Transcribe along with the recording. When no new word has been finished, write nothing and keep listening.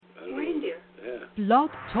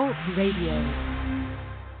Blog Talk Radio.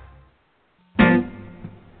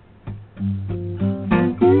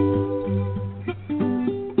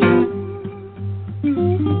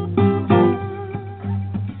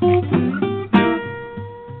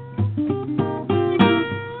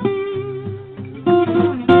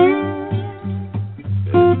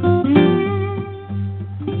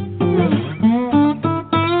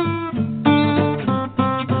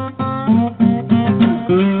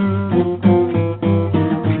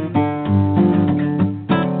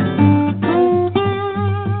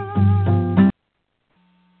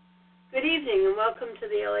 To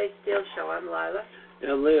the L.A.Steel Show. I'm Lila.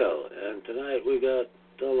 And Leo. And tonight we got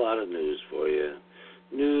a lot of news for you.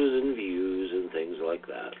 News and views and things like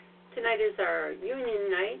that. Tonight is our union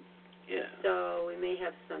night. Yeah. So we may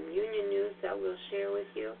have some union news that we'll share with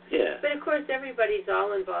you. Yeah. But of course everybody's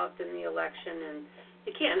all involved in the election and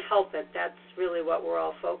you can't help it. That's really what we're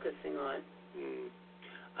all focusing on.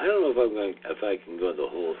 I don't know if I can go the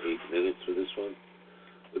whole 8 minutes for this one.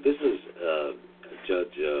 But this is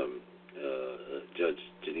Judge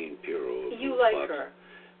Jeanine Pirro. You like her?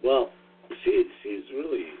 Well, she's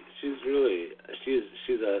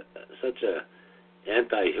such a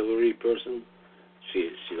anti-Hillary person.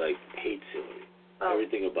 She like hates Hillary. Oh.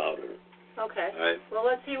 Everything about her. Okay. All right. Well,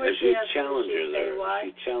 let's see what and she has challenges to say. her. Why?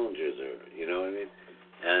 She challenges her. You know what I mean?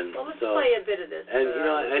 And well, let's so, play a bit of this. And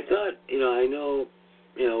I thought, I know,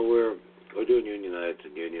 we're doing union nights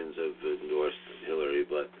and unions have endorsed Hillary,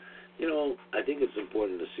 but I think it's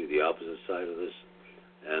important to see the opposite side of this.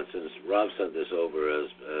 And since Rob sent this over, as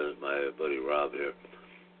my buddy Rob here,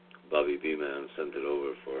 Bobby B-Man, sent it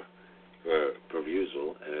over for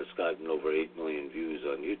perusal, and it's gotten over 8 million views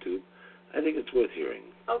on YouTube, I think it's worth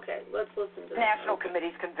hearing. Okay, let's listen to that. National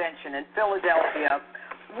Committee's convention in Philadelphia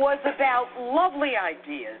was about lovely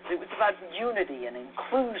ideas. It was about unity and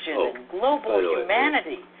inclusion and global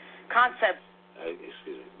humanity concepts.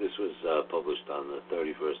 Excuse me. This was published on the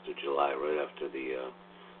 31st of July, right after the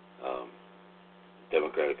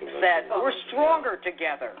Democratic Convention. That we're stronger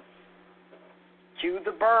together. Cue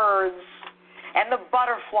the birds and the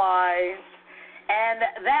butterflies and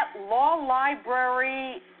that law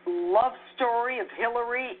library love story of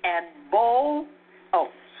Hillary and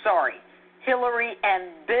Hillary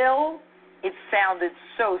and Bill. It sounded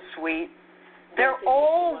so sweet. They're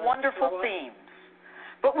all wonderful themes.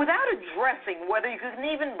 But without addressing whether you can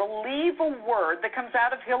even believe a word that comes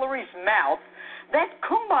out of Hillary's mouth, that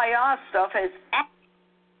kumbaya stuff has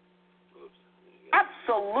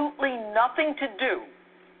absolutely nothing to do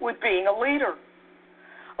with being a leader.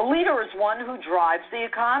 A leader is one who drives the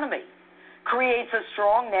economy, creates a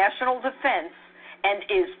strong national defense, and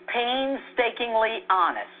is painstakingly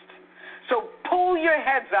honest. So pull your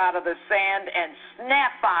heads out of the sand and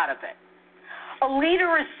snap out of it. A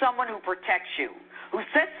leader is someone who protects you, who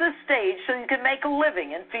sets the stage so you can make a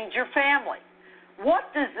living and feed your family.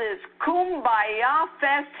 What does this kumbaya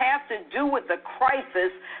fest have to do with the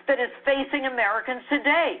crisis that is facing Americans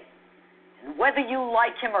today? And whether you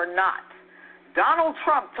like him or not, Donald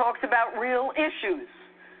Trump talks about real issues.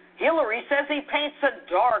 Hillary says he paints a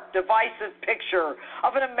dark, divisive picture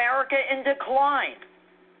of an America in decline.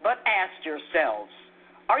 But ask yourselves,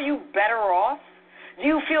 are you better off? Do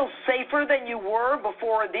you feel safer than you were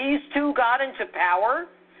before these two got into power?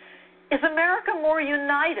 Is America more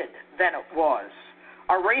united than it was?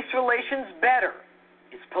 Are race relations better?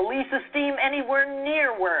 Is police esteem anywhere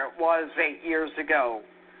near where it was 8 years ago?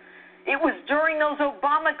 It was during those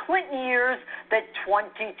Obama-Clinton years that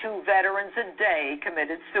 22 veterans a day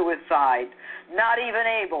committed suicide, not even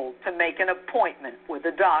able to make an appointment with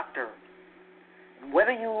a doctor.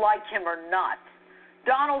 Whether you like him or not,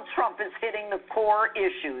 Donald Trump is hitting the core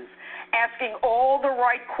issues, asking all the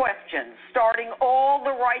right questions, starting all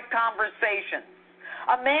the right conversations.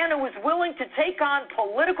 A man who is willing to take on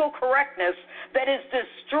political correctness that is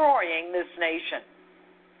destroying this nation.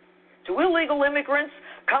 Do illegal immigrants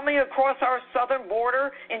coming across our southern border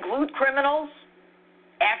include criminals?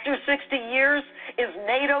 After 60 years, is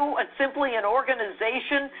NATO simply an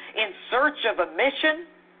organization in search of a mission?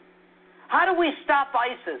 How do we stop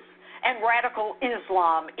ISIS and radical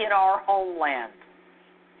Islam in our homeland?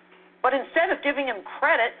 But instead of giving him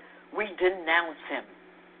credit, we denounce him.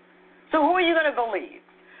 So who are you going to believe?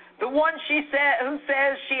 The one who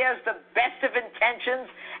says she has the best of intentions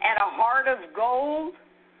and a heart of gold?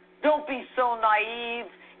 Don't be so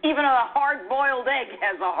naive. Even a hard-boiled egg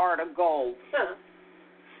has a heart of gold.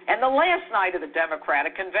 And the last night of the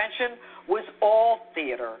Democratic Convention was all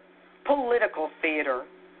theater, political theater.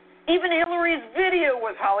 Even Hillary's video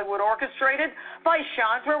was Hollywood orchestrated by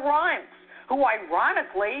Chandra Rhimes, who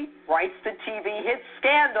ironically writes the TV hit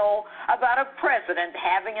Scandal about a president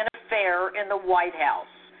having an affair in the White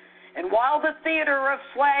House. And while the theater of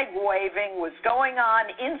flag waving was going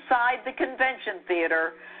on inside the convention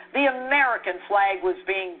theater, the American flag was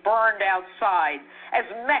being burned outside as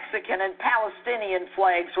Mexican and Palestinian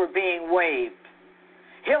flags were being waved.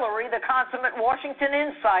 Hillary, the consummate Washington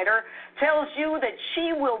insider, tells you that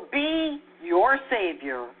she will be your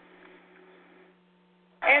savior.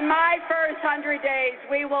 In my first 100 days,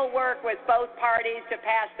 we will work with both parties to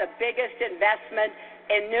pass the biggest investment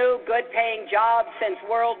in new, good-paying jobs since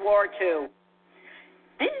World War II.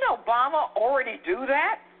 Didn't Obama already do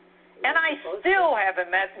that? And I still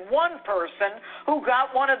haven't met one person who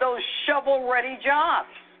got one of those shovel-ready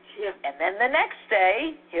jobs. Yeah. And then the next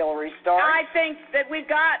day, Hillary starts. I think that we've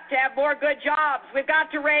got to have more good jobs. We've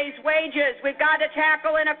got to raise wages. We've got to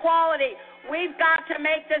tackle inequality. We've got to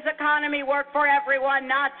make this economy work for everyone,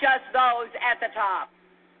 not just those at the top.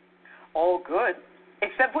 Oh, good.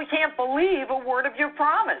 Except we can't believe a word of your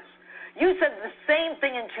promise. You said the same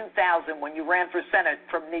thing in 2000 when you ran for Senate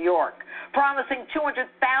from New York, promising 200,000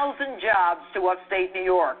 jobs to upstate New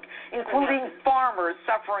York, including farmers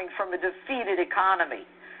suffering from a defeated economy.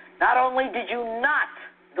 Not only did you not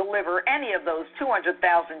deliver any of those 200,000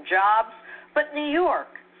 jobs, but New York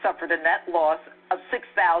suffered a net loss of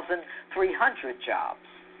 6,300 jobs.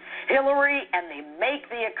 Hillary and the Make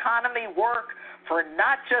the Economy Work for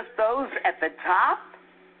not just those at the top?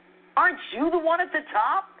 Aren't you the one at the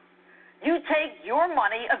top? You take your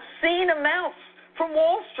money, obscene amounts, from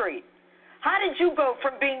Wall Street. How did you go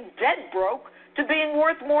from being dead broke to being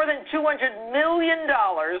worth more than $200 million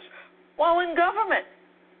while in government?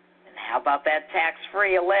 And how about that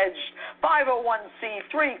tax-free alleged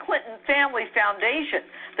 501c3 Clinton Family Foundation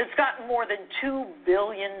that's gotten more than $2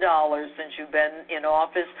 billion since you've been in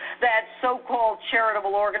office? That so-called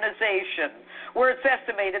charitable organization where it's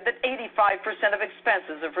estimated that 85% of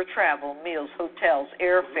expenses are for travel, meals, hotels,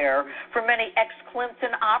 airfare for many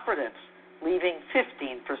ex-Clinton operatives, leaving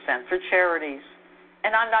 15% for charities.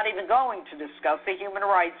 And I'm not even going to discuss the human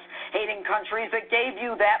rights-hating countries that gave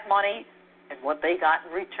you that money and what they got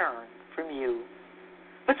in return from you.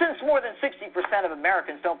 But since more than 60% of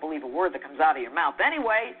Americans don't believe a word that comes out of your mouth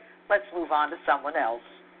anyway, let's move on to someone else.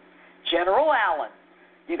 General Allen.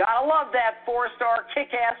 You gotta love that four-star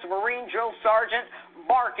kick-ass Marine drill sergeant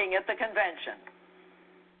barking at the convention.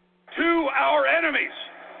 To our enemies,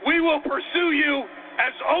 we will pursue you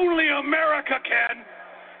as only America can.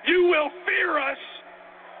 You will fear us,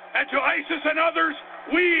 and to ISIS and others,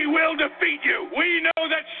 we will defeat you. We know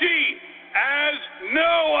that she, as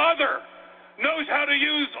no other, knows how to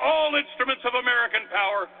use all instruments of American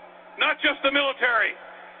power, not just the military,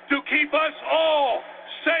 to keep us all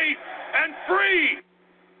safe and free.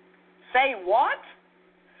 Say what?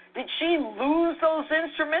 Did she lose those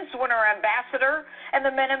instruments when her ambassador and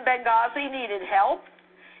the men in Benghazi needed help?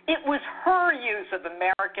 It was her use of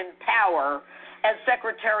American power as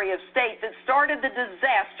Secretary of State that started the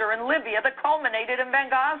disaster in Libya that culminated in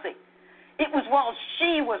Benghazi. It was while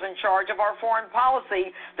she was in charge of our foreign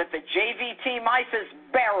policy that the JV team ISIS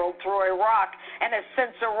barreled through Iraq and has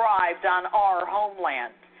since arrived on our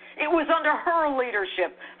homeland. It was under her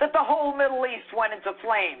leadership that the whole Middle East went into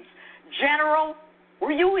flames. General,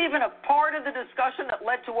 were you even a part of the discussion that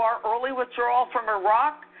led to our early withdrawal from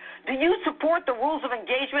Iraq? Do you support the rules of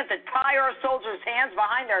engagement that tie our soldiers' hands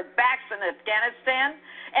behind their backs in Afghanistan?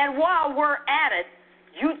 And while we're at it,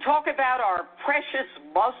 you talk about our precious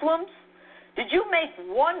Muslims? Did you make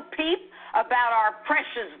one peep about our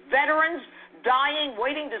precious veterans dying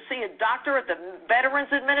waiting to see a doctor at the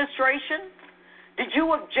Veterans Administration? Did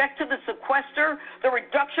you object to the sequester, the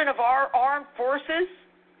reduction of our armed forces?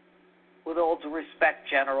 With all due respect,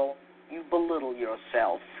 General, you belittle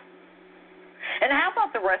yourself. And how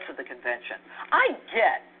about the rest of the convention? I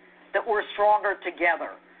get that we're stronger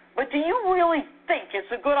together, but do you really think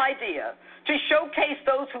it's a good idea to showcase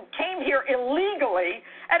those who came here illegally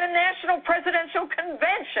at a national presidential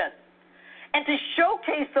convention and to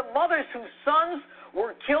showcase the mothers whose sons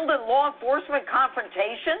were killed in law enforcement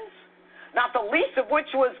confrontations? Not the least of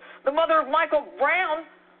which was the mother of Michael Brown.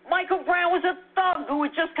 Michael Brown was a thug who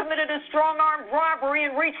had just committed a strong-armed robbery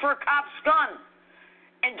and reached for a cop's gun.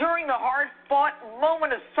 And during the hard-fought moment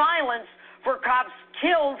of silence for cops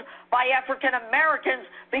killed by African Americans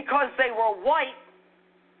because they were white,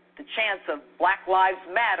 the chants of Black Lives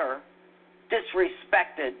Matter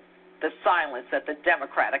disrespected the silence at the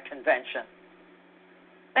Democratic convention.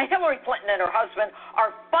 Now, Hillary Clinton and her husband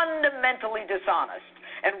are fundamentally dishonest.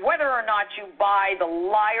 And whether or not you buy the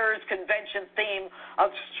Liars Convention theme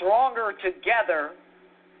of Stronger Together,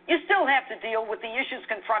 You still have to deal with the issues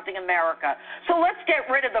confronting America. So let's get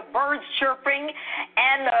rid of the birds chirping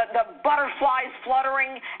and the butterflies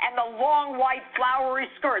fluttering and the long white flowery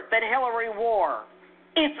skirt that Hillary wore.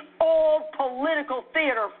 It's all political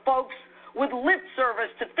theater, folks, with lip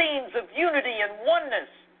service to themes of unity and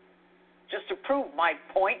oneness. Just to prove my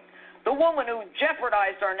point, the woman who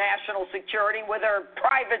jeopardized our national security with her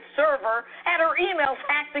private server had her emails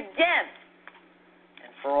hacked again.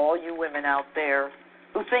 And for all you women out there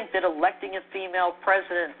who think that electing a female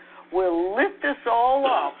president will lift us all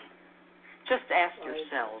up, just ask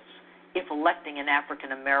yourselves if electing an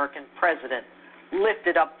African-American president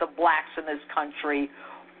lifted up the blacks in this country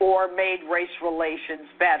or made race relations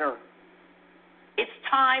better. It's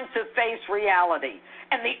time to face reality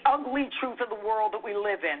and the ugly truth of the world that we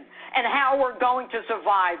live in and how we're going to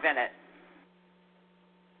survive in it.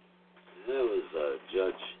 That was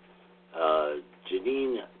Judge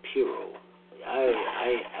Jeanine Pirro.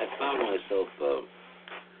 I found myself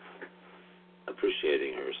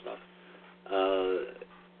appreciating her stuff.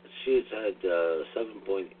 She's had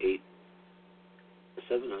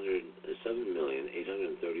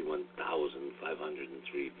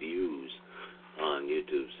 7,831,503 views on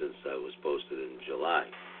YouTube since that was posted in July.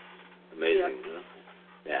 Amazing, huh?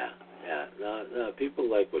 Yeah. No, people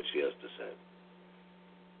like what she has to say.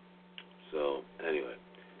 So, anyway,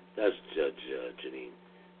 that's Judge Jeanine.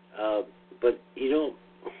 But,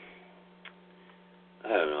 I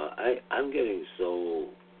don't know. I'm getting so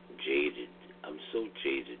jaded. I'm so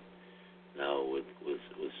jaded now with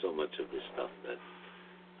so much of this stuff that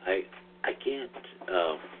I can't.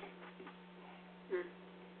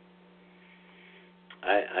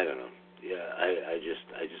 I don't know. Yeah, I just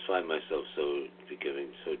find myself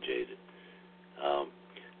becoming so jaded. I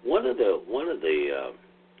wanted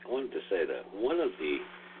to say that one of the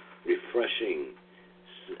refreshing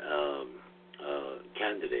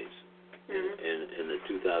candidates in the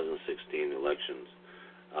 2016 elections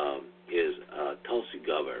is Tulsi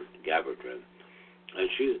Gabbard, and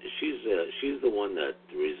she's the one that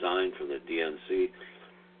resigned from the DNC,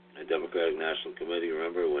 Democratic National Committee.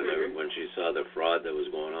 Remember when she saw the fraud that was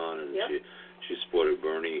going on, and she supported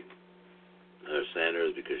Bernie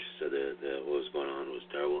Sanders because she said that what was going on was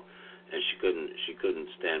terrible, and she couldn't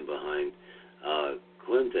stand behind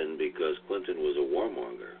Clinton because Clinton was a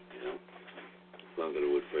warmonger.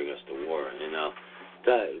 Clinton would bring us to war. And now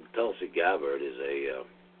Tulsi Gabbard is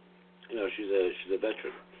she's a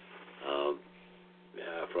veteran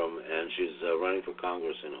and she's running for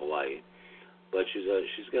Congress in Hawaii, but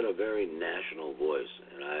she's got a very national voice,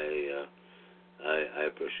 and I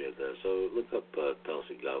appreciate that. So look up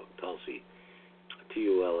Tulsi Tulsi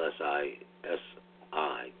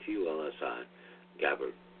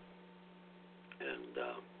Gabbard, and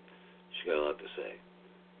she got a lot to say.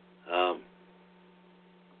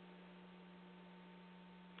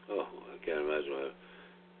 I can't imagine what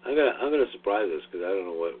I'm gonna surprise us because I don't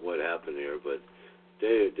know what happened here, but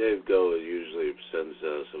Dave Go usually sends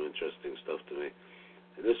some interesting stuff to me.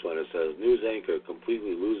 And this one, it says, news anchor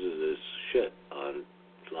completely loses his shit on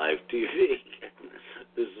live TV.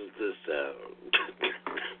 This is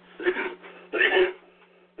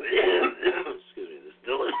excuse me, this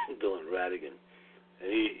Dylan Ratigan, and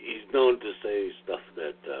he's known to say stuff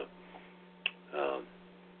that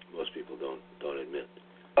most people don't admit.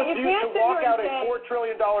 To walk out a $4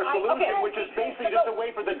 trillion solution, which is basically just a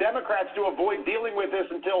way for the Democrats to avoid dealing with this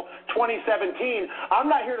until 2017. I'm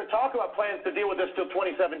not here to talk about plans to deal with this till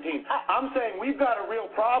 2017. I'm saying we've got a real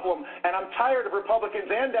problem, and I'm tired of Republicans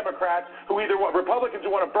and Democrats Republicans who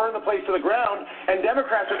want to burn the place to the ground, and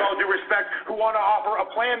Democrats, with all due respect, who want to offer a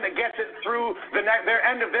plan that gets it through their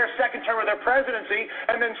end of their second term of their presidency,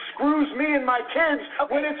 and then screws me and my kids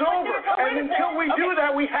when it's over. And until we do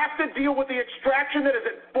that, we have to deal with the extraction that is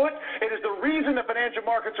at foot. It is the reason the financial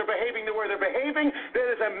markets are behaving the way they're behaving. That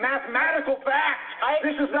is a mathematical fact.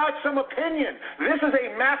 This is not some opinion. This is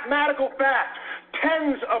a mathematical fact.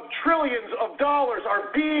 Tens of trillions of dollars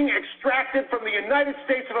are being extracted from the United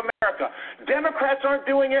States of America. Democrats aren't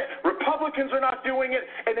doing it. Republicans are not doing it.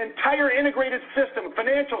 An entire integrated system,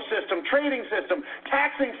 financial system, trading system,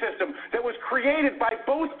 taxing system that was created by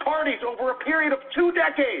both parties over a period of 2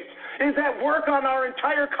 decades is at work on our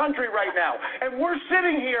entire country right now. And we're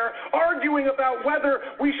sitting here arguing about whether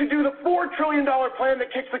we should do the $4 trillion plan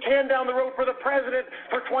that kicks the can down the road for the president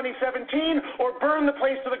for 2017 or burn the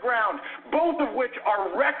place to the ground, both of which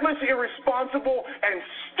are reckless, irresponsible, and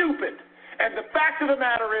stupid. And the fact of the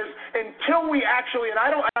matter is, until we actually, and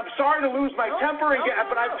I'm sorry to lose my temper,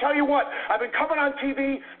 but I tell you what, I've been coming on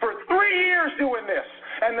TV for 3 years doing this.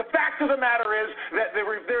 And the fact of the matter is that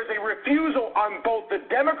there's a refusal on both the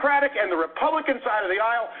Democratic and the Republican side of the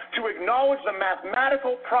aisle to acknowledge the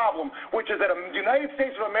mathematical problem, which is that the United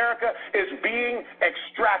States of America is being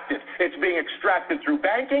extracted. It's being extracted through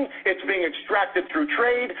banking, it's being extracted through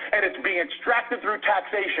trade, and it's being extracted through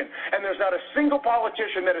taxation. And there's not a single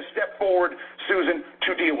politician that has stepped forward, Susan,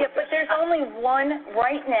 to deal with this. But there's only one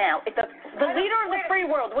right now. It's the leader of the free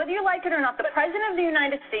world, whether you like it or not. The President of the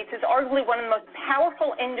United States is arguably one of the most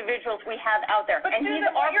powerful individuals we have out there. But and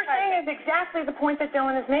Susan, what you're saying is exactly the point that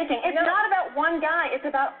Dylan is making. It's not about one guy. It's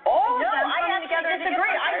about all of them coming together. I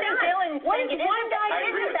disagree. I think Dylan's saying it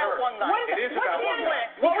isn't about one guy. It is about one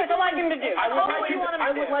guy. What would you like him to do?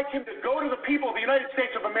 I would like him to go to the people of the United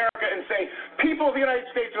States of America and say, people of the United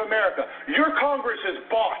States of America, your Congress is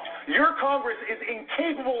bought. Your Congress is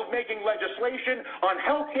incapable of making legislation on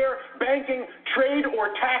health care, banking, trade,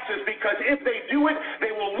 or taxes, because if they do it,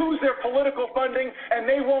 they will lose their political funding, and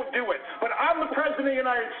they won't do it. But I'm the President of the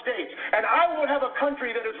United States, and I won't have a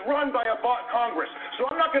country that is run by a bought Congress. So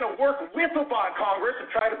I'm not going to work with a bought Congress and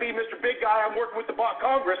try to be Mr. Big Guy. I'm working with the bought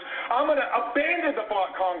Congress. I'm going to abandon the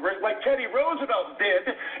bought Congress like Teddy Roosevelt did,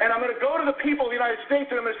 and I'm going to go to the people of the United States,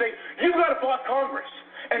 and I'm going to say, you've got a bought Congress.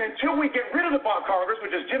 And until we get rid of the bought Congress,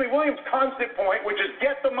 which is Jimmy Williams' constant point, which is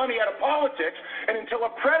get the money out of politics, and until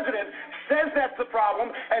a president says that's the problem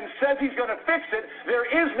and says he's going to fix it, there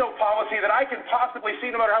is no policy that I can possibly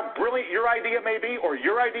see, no matter how brilliant your idea may be, or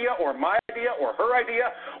your idea, or my idea, or her idea,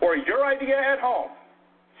 or your idea at home,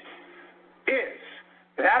 is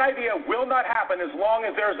that idea will not happen as long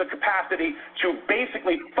as there is the capacity to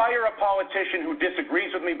basically fire a politician who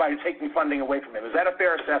disagrees with me by taking funding away from him. Is that a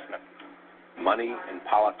fair assessment? Money in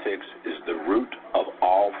politics is the root of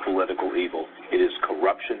all political evil. It is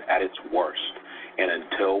corruption at its worst. And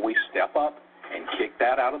until we step up and kick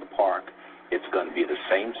that out of the park, it's going to be the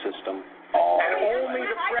same system all. And only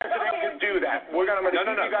the president can do that. We're going to No.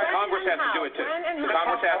 Congress has to do it too.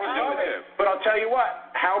 Congress has to do it too. But I'll tell you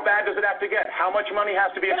what. How bad does it have to get? How much money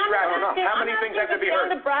has to be extracted? How many things have to be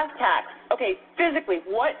heard? The brass tacks. Okay, physically,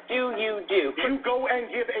 what do? You go and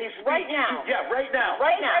give a speech. Right now. Right now.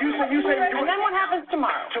 You say, and then what happens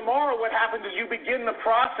tomorrow? Tomorrow what happens is you begin the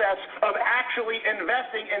process of actually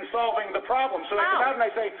investing in solving the problem. So I come out and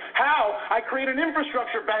I say, how? I create an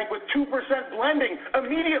infrastructure bank with 2% blending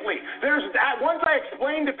immediately. Once I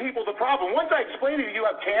explain to people the problem, once I explain to you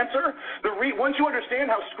have cancer, once you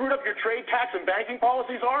understand how screwed up your trade, tax, and banking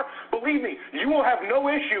policies are, believe me, you will have no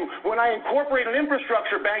issue when I incorporate an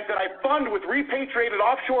infrastructure bank that I fund with repatriated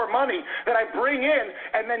offshore money that I bring in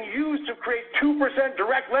and then use to create 2%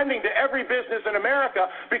 direct lending to every business in America,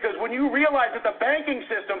 because when you realize that the banking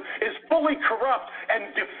system is fully corrupt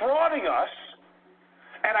and defrauding us,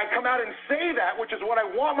 and I come out and say that, which is what I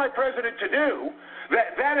want my president to do,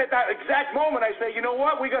 then at that exact moment I say, you know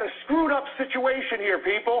what, we got a screwed up situation here,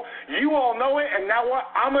 people. You all know it, and now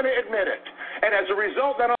what? I'm going to admit it. And as a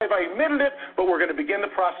result, not only have I admitted it, but we're going to begin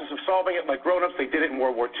the process of solving it like grown-ups. They did it in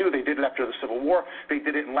World War II. They did it after the Civil War. They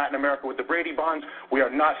did it in Latin America with the Brady bonds. We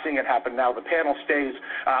are not seeing it happen now. The panel stays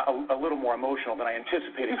a little more emotional than I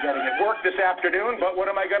anticipated getting at work this afternoon, but what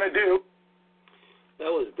am I going to do? That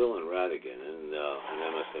was Dylan Ratigan on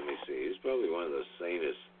MSNBC. He's probably one of the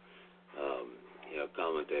sanest,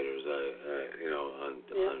 commentators, on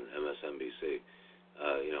MSNBC.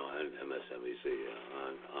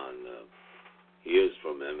 He is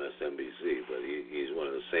from MSNBC, but he's one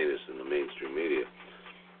of the sanest in the mainstream media.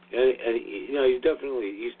 And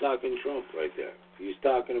he's talking Trump right there. He's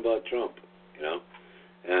talking about Trump,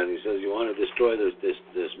 And he says, you want to destroy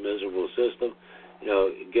this miserable system?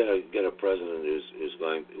 Get a president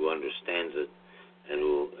who understands it and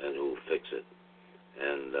who will fix it.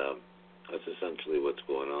 And that's essentially what's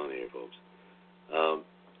going on here, folks.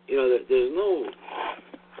 There's no,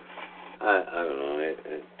 I don't know.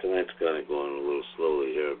 Tonight's kind of going a little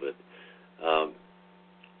slowly here, but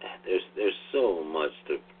there's so much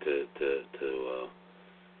there's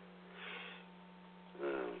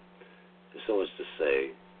so much to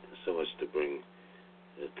say, so much to bring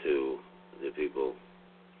to the people.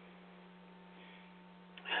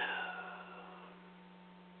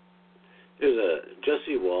 There's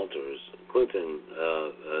Jesse Walters, Clinton,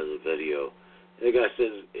 has a video. The guy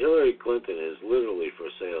says Hillary Clinton is literally for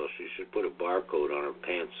sale. She should put a barcode on her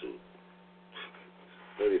pantsuit.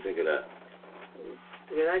 What do you think of that?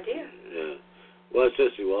 Good idea. Yeah. Well,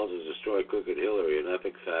 Jesse Walters destroy crooked Hillary in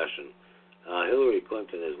epic fashion. Hillary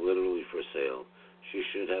Clinton is literally for sale. She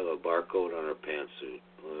should have a barcode on her pantsuit.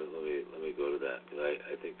 let me go to that, because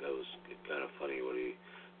I think that was kind of funny what he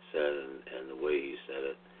said and the way he said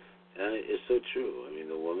it. And it's so true. I mean,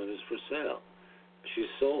 the woman is for sale. She's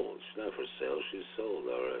sold. She's not for sale. She's sold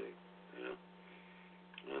already. You know.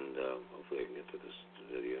 And hopefully I can get to this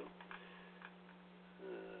video.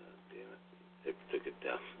 Damn it. They took it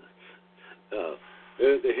down.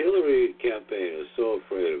 The Hillary campaign is so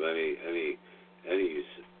afraid of anything,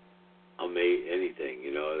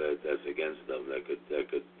 you know, that's against them that could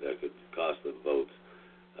cost them votes.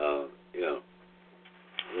 You know,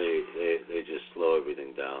 they just slow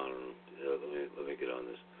everything down. Let me get on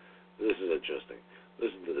this. This is interesting.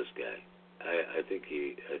 Listen to this guy. I think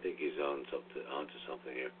he's onto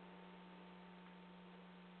something here.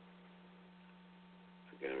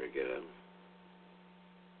 If I can ever get him.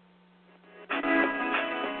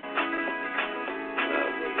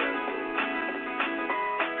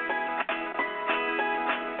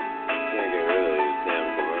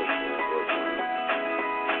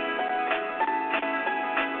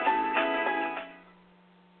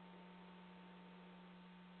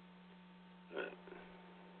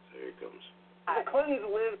 The Clintons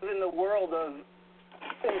live in the world of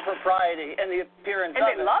impropriety and the appearance and of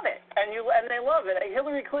it. And they love it. And they love it.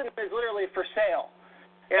 Hillary Clinton is literally for sale.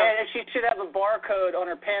 Yeah. And she should have a barcode on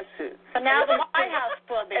her pantsuit. But now the White House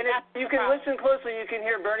will be. And if you can listen closely, you can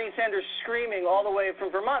hear Bernie Sanders screaming all the way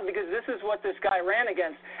from Vermont, because this is what this guy ran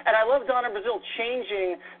against. And I love Donna Brazile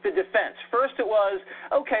changing the defense. First it was,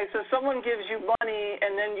 okay, so someone gives you money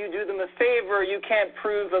and then you do them a favor, you can't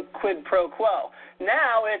prove a quid pro quo.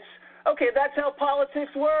 Now it's, okay, that's how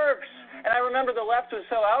politics works. And I remember the left was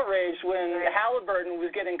so outraged when Halliburton was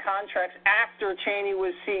getting contracts after Cheney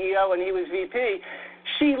was CEO and he was VP.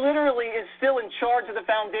 She literally is still in charge of the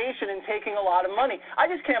foundation and taking a lot of money. I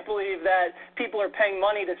just can't believe that people are paying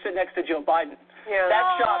money to sit next to Joe Biden. Yeah.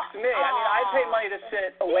 That shocks me. I mean, I pay money to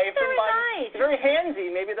sit away from Biden. Nice. It's very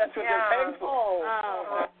handsy. Maybe that's what they're paying for.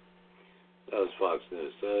 That was Fox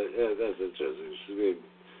News. Yeah, that's interesting. She's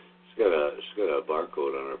got a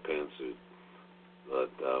barcode on her pantsuit,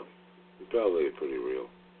 but probably pretty real.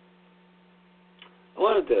 I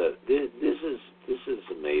wanted to. This is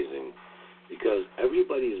amazing, because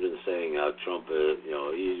everybody's been saying how Trump, you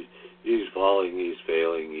know, he's falling, he's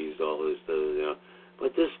failing, he's all this, you know.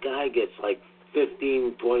 But this guy gets like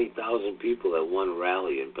 15,000, 20,000 people at one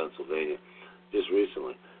rally in Pennsylvania just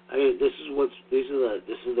recently. I mean, this is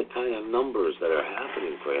the kind of numbers that are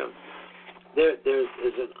happening for him. There's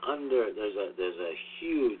a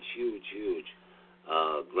huge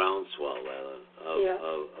groundswell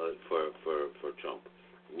for Trump.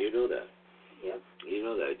 And you know that. Yep. You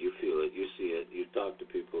know that. You feel it. You see it. You talk to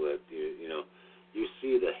people that you know. You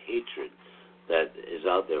see the hatred that is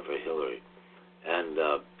out there for Hillary. And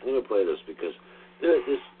I'm going to play this because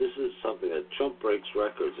this is something that Trump breaks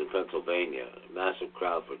records in Pennsylvania. Massive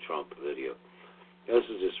crowd for Trump video. This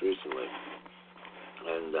is just recently.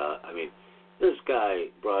 And I mean, this guy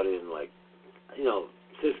brought in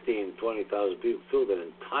 15,000, 20,000 people, filled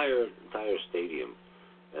an entire stadium.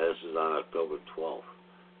 This is on October 12th.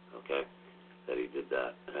 Okay, that he did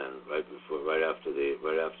that, and right after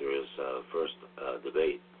his first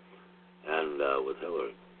debate, and with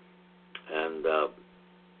Hillary, and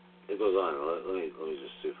it goes on. Let me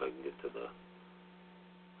just see if I can get to the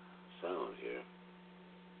sound here.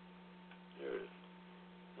 Here it is.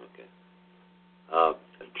 Okay.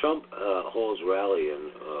 Trump holds rally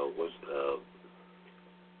in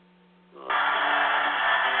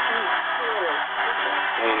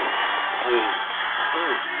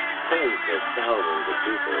tens of thousands of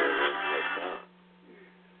people in that town.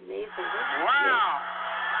 Amazing. Wow!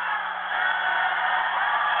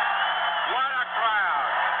 What a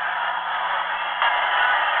crowd!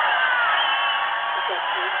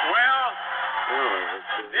 Well,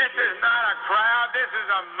 this is not a crowd. This is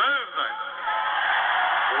a movement.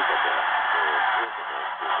 A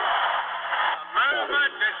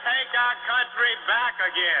movement to take our country back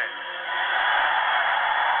again.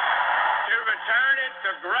 To return it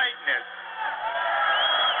to greatness,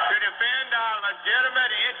 to defend our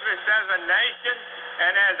legitimate interests as a nation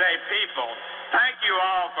and as a people. Thank you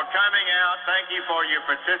all for coming out. Thank you for your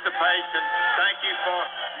participation. Thank you for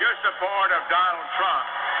your support of Donald Trump.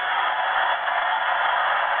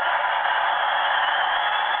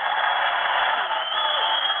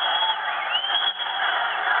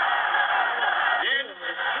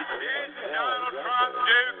 Did Donald Trump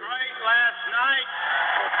do great last night?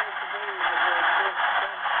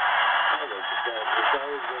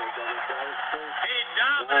 He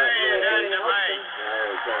dominated that debate.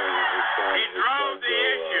 He drove the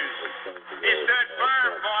issues. He stood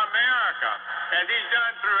firm for America, as he's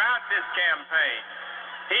done throughout this campaign.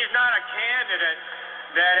 He's not a candidate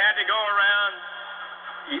that had to go around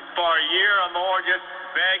for a year or more just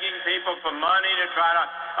begging people for money to try to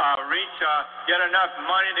get enough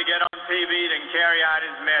money to get on TV to carry out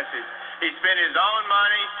his message. He spent his own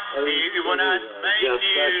money. He went out and made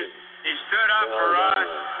news. He stood up for us.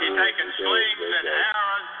 He's taken slings and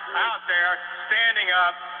arrows out there, standing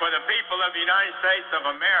up for the people of the United States of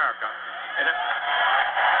America. And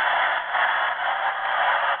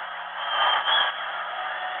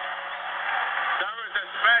so it was a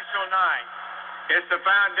special night. It's the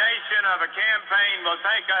foundation of a campaign will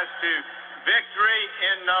take us to victory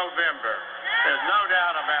in November. There's no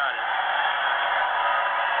doubt about it.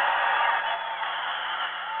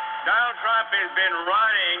 Donald Trump has been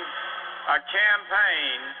running a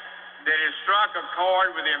campaign that has struck a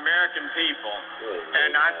chord with the American people.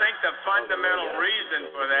 And I think the fundamental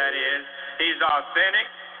reason for that is he's authentic.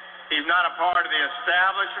 He's not a part of the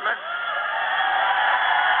establishment.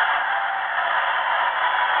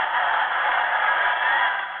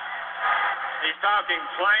 He's talking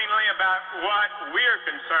plainly about what we're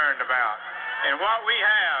concerned about. And what we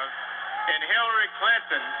have in Hillary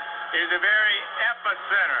Clinton is a very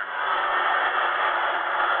epicenter.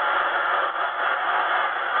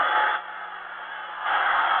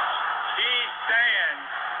 She stands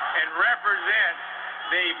and represents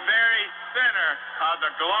the very center of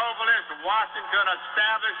the globalist Washington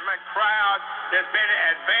establishment crowd that's been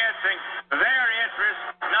advancing their interests,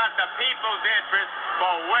 not the people's interests,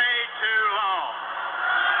 for way too long.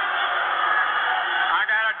 I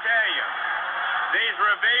gotta tell you, these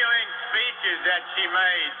revealing speeches that she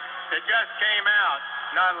made that just came out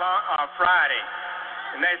not long Friday,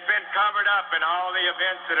 and they've been covered up in all the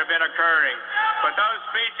events that have been occurring. But those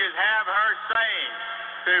speeches have her saying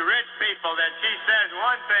to rich people that she says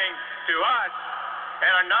one thing to us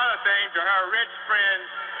and another thing to her rich friends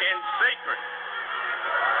in secret.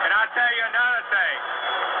 And I'll tell you another thing.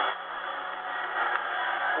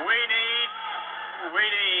 We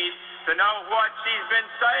need to know what she's been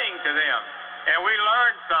saying to them. And we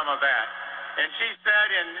learned some of that. And she said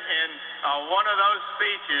in one of those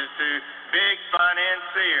speeches to big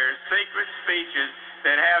financiers, secret speeches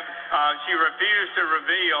that have she refused to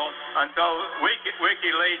reveal until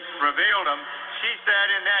WikiLeaks revealed them. She said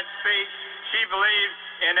in that speech she believed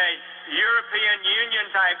in a European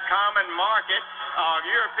Union type common market,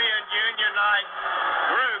 European Union like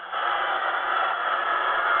group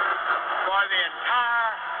for the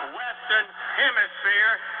entire Western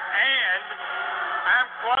Hemisphere, and I'm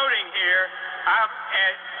quoting here,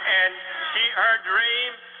 and her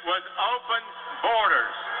dream was open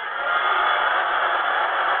borders.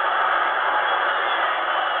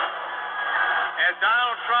 As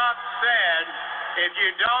Donald Trump said, if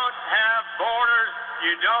you don't have borders,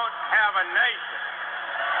 you don't have a nation.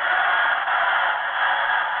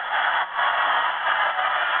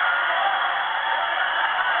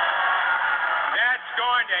 That's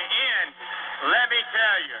going to end. Let me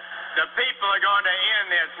tell you, the people are going to end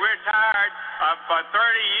this. We're tired of, for 30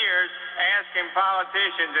 years, asking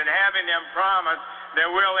politicians and having them promise that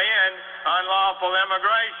we'll end unlawful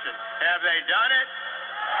immigration. Have they done it?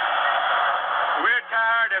 We're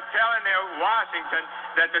tired of telling Washington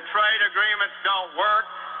that the trade agreements don't work.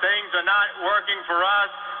 Things are not working for us.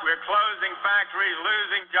 We're closing factories,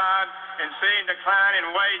 losing jobs, and seeing decline in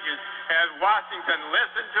wages. Has Washington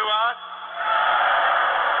listened to us?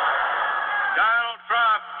 Donald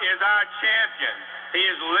Trump is our champion. He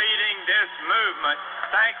is leading this movement.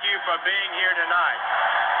 Thank you for being here tonight.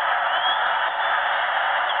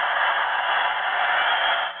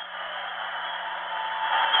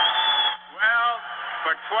 Well,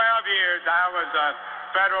 for 12 years I was a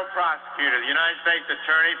federal prosecutor, the United States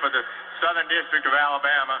Attorney for the Southern District of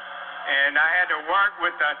Alabama, and I had to work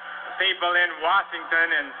with the people in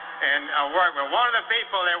Washington and work with one of the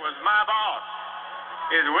people that was my boss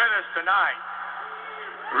is with us tonight,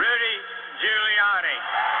 Rudy Giuliani.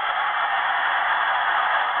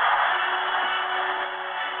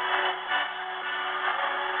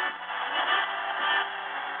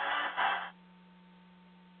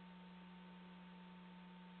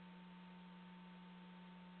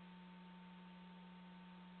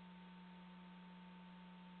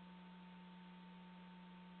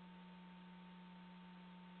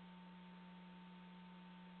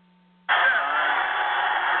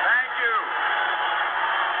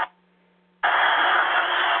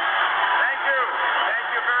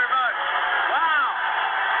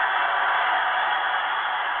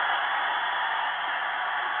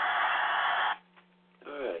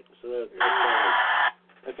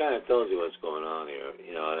 That kind of tells you what's going on here.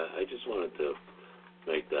 You know, I just wanted to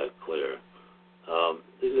make that clear.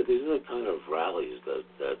 These are the kind of rallies that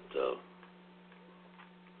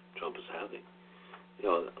Trump is having.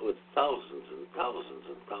 With thousands and thousands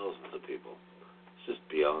and thousands of people. It's just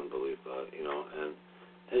beyond belief, and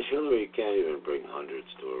Hillary can't even bring hundreds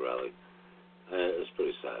to a rally. It's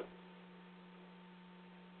pretty sad.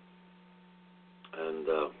 And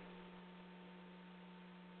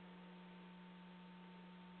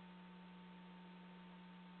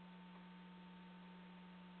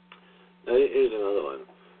now here's another one.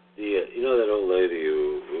 That old lady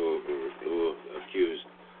who accused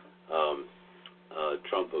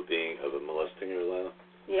Trump of molesting her, Lila?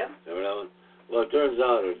 Yeah. Remember that one? Well, it turns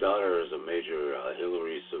out her daughter is a major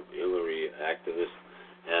Hillary activist,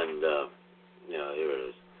 and here it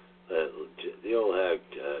is. The old hag.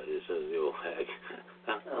 It says the old hag.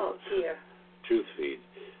 Oh dear. Truth feed.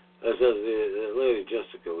 It says the lady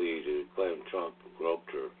Jessica Lee, who claimed Trump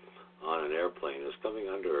groped her on an airplane, is coming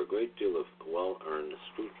under a great deal of well-earned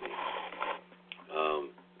scrutiny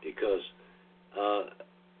because.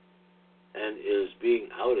 And is being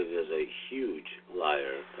outed as a huge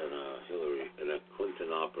liar and a Clinton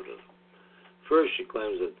operative. First, she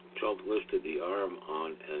claims that Trump lifted the arm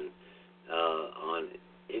on an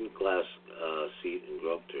in-class seat and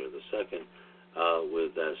groped her. The second,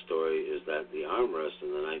 with that story, is that the armrests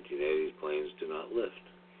in the 1980s planes do not lift.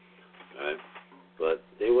 All right, but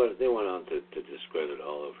they went on to discredit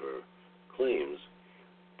all of her claims.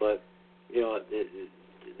 But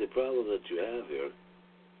the problem that you have here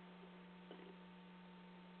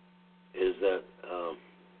is that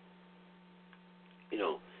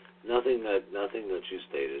nothing that you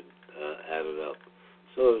stated added up.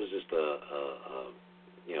 So it was just a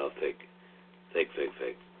fake.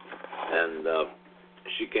 And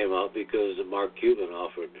she came out because Mark Cuban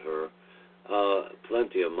offered her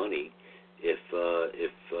plenty of money if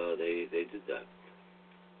they did that.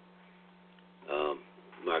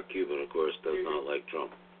 Mark Cuban, of course, does not like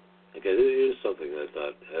Trump. Okay, here's something I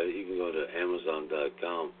thought. You can go to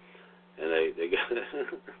Amazon.com. And they got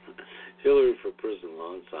Hillary for prison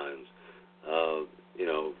lawn signs,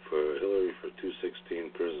 for Hillary for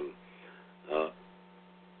 216 prison.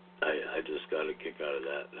 I just got a kick out of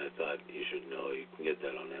that, and I thought you should know. You can get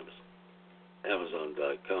that on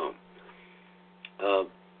Amazon.com.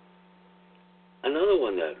 Another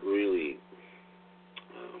one that really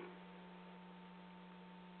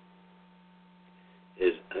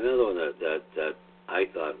is another one that I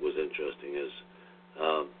thought was interesting is.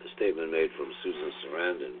 A statement made from Susan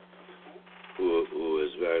Sarandon, who is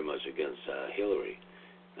very much against Hillary,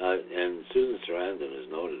 and Susan Sarandon is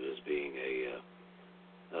noted as being a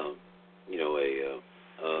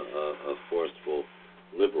forceful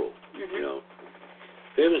liberal.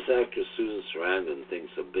 Famous actress Susan Sarandon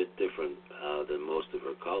thinks a bit different than most of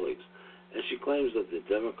her colleagues, and she claims that the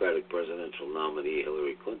Democratic presidential nominee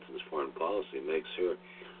Hillary Clinton's foreign policy makes her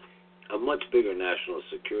a much bigger national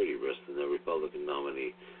security risk than the Republican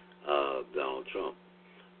nominee, Donald Trump,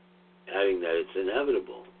 adding that it's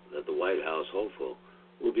inevitable that the White House hopeful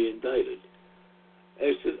will be indicted.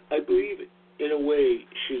 And she said, I believe, in a way,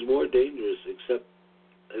 she's more dangerous, except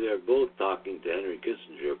they're both talking to Henry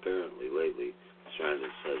Kissinger, apparently, lately,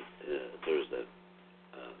 Sarandon said Thursday.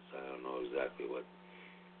 So I don't know exactly what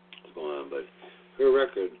was going on, but her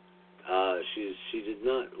record, she did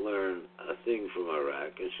not learn a thing from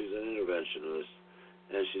Iraq, and she's an interventionist,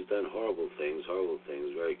 and she's done horrible things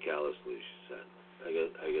very callously, she said. I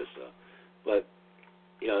guess so. But,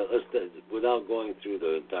 without going through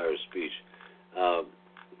the entire speech,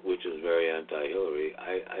 which is very anti-Hillary,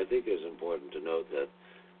 I think it's important to note that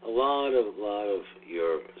a lot of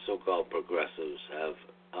your so-called progressives have,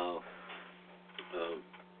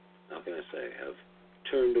 have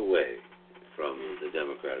turned away from the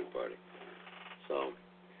Democratic Party. So,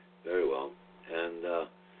 very well. And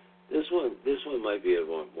this one might be of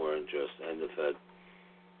more interest. And the Fed.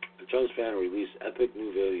 Trump's fan released epic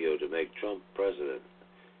new video to make Trump president.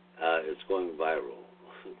 It's going viral.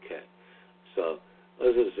 Okay. So,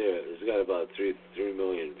 listen here. It's got about 3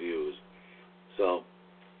 million views. So,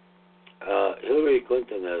 Hillary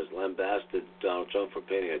Clinton has lambasted Donald Trump for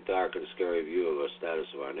painting a dark and scary view of the status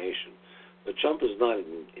of our nation. But Trump is not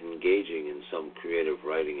engaging in some creative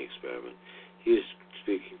writing experiment. He is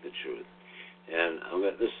speaking the truth. And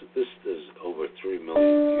this is over 3 million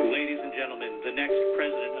views. Ladies and gentlemen, the next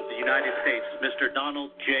president of the United States, Mr. Donald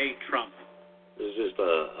J. Trump. This is just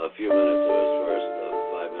a few minutes of his first,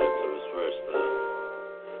 5 minutes of his first.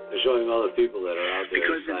 They're showing all the people that are out there.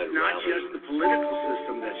 Because it's not just the political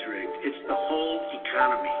system that's rigged, it's the whole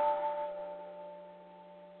economy.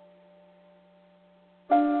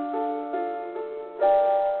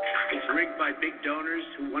 It's rigged by big donors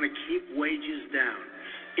who want to keep wages down.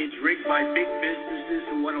 It's rigged by big businesses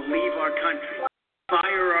who want to leave our country,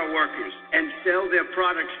 fire our workers, and sell their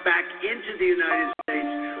products back into the United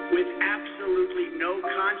States with absolutely no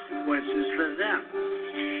consequences for them.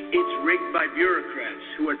 It's rigged by bureaucrats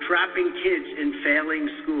who are trapping kids in failing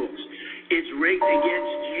schools. It's rigged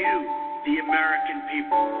against you, the American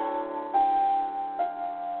people.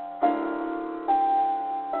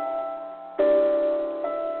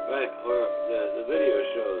 Right, or the video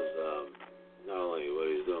shows not only what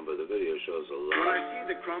he's doing, but the video shows a lot. When I see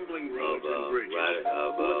the crumbling roads and bridges,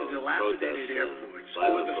 or the dilapidated airports,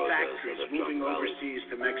 or the factories moving overseas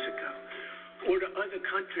to Mexico, or to other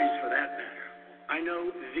countries for that matter, I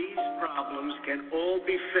know these problems can all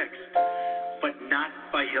be fixed, but not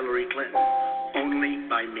by Hillary Clinton, only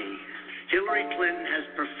by me. Hillary Clinton has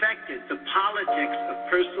perfected the politics of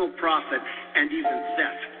personal profit and even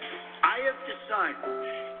theft. I have decided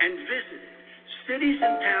and visited cities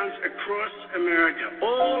and towns across America,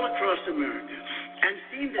 all across America, and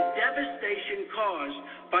seen the devastation caused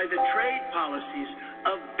by the trade policies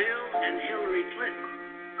of Bill and Hillary Clinton.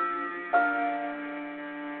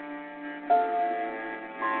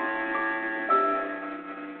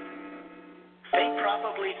 They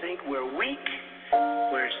probably think we're weak,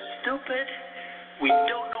 we're stupid, we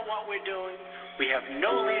don't know what we're doing, we have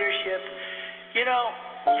no leadership. You know,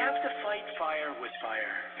 you have to fight fire with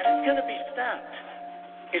fire, and it's going to be stopped.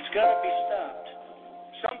 It's going to be stopped.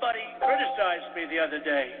 Somebody criticized me the other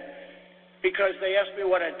day because they asked me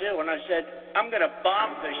what I do, and I said, I'm going to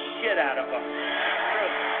bomb the shit out of them.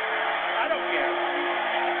 I don't care.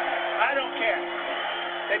 I don't care.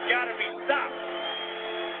 They've got to be stopped.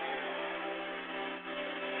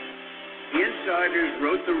 The insiders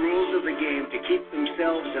wrote the rules of the game to keep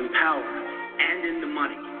themselves in power and in the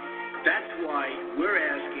money. That's why we're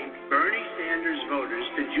asking Bernie Sanders voters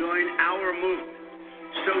to join our movement,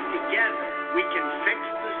 so together we can fix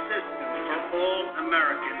the system for all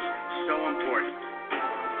Americans, so important.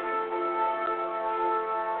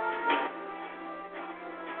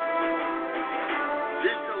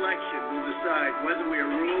 This election will decide whether we are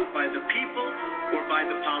ruled by the people or by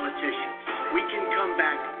the politicians. We can come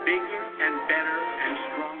back bigger and better and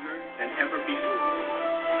stronger than ever before.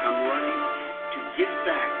 I'm running to give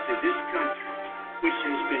back to this country, which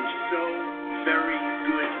has been so very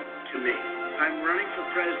good to me. I'm running for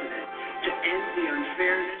president to end the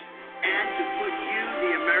unfairness and to put you,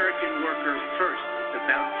 the American worker, first. It's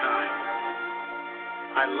about time.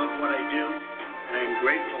 I love what I do, and I'm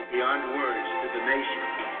grateful beyond words to the nation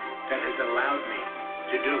that has allowed me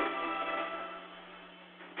to do it.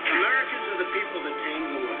 Americans are the people that tamed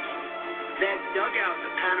the West, that dug out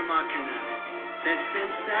the Panama Canal, that sent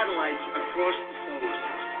satellites across the solar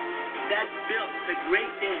system, that built the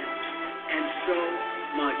great dams, and so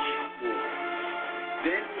much more.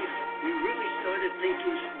 Then we really started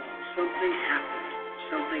thinking small. Something happened.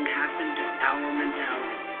 Something happened to our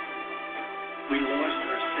mentality. We lost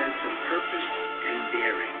our sense of purpose and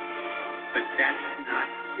daring. But that's not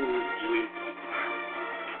who we are.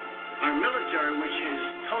 Our military, which is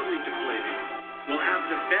totally depleted, will have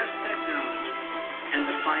the best technology and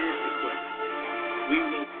the finest equipment. We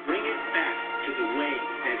will bring it back to the way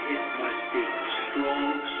that it must be. Strong,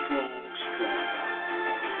 strong, strong.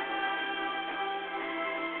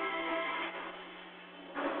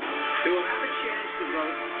 They will have a chance to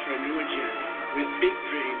vote for a new agenda with big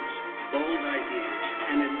dreams, bold ideas,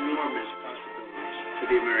 and enormous possibilities for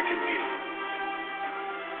the American people.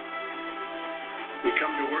 We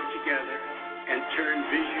come to work together and turn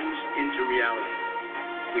visions into reality.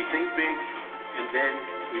 We think big, and then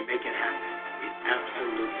we make it happen. We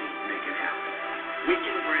absolutely make it happen. We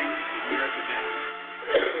can bring America back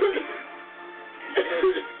bigger and better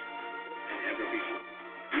than ever before.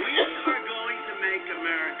 We are going to make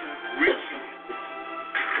America rich again.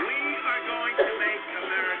 We are going to make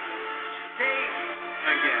America safe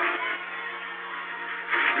again.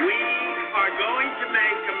 We are going to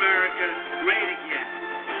make America great again,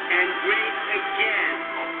 and great again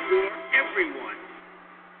for everyone.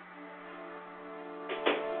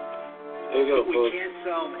 There you go, But we folks. can't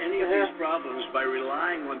solve any of these problems by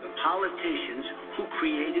relying on the politicians who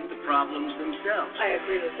created the problems themselves. I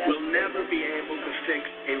agree with that. We'll never be able to fix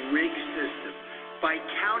a rigged system by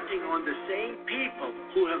counting on the same people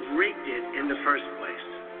who have rigged it in the first place.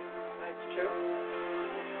 That's true.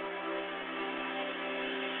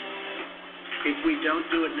 If we don't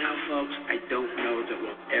do it now, folks, I don't know that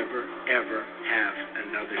we'll ever have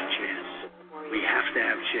another chance. We have to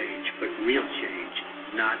have change, but real change,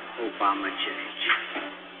 not Obama change.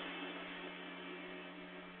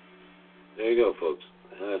 There you go, folks.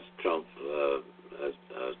 That's Trump.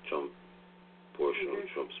 Trump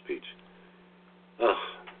Trump's speech.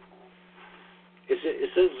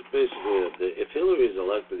 It says basically that if Hillary is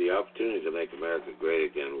elected, the opportunity to make America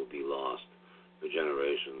great again will be lost for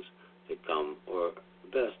generations to come, or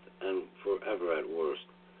best and forever at worst.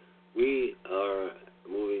 We are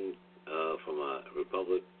moving from a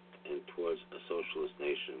republic and towards a socialist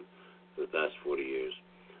nation for the past 40 years.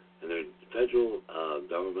 And the federal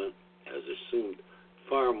government has assumed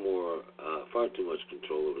far too much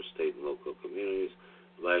control over state and local communities,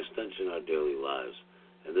 and by extension our daily lives.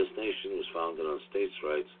 And this nation was founded on states'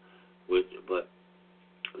 rights, but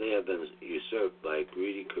they have been usurped by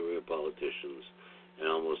greedy career politicians and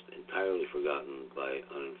almost entirely forgotten by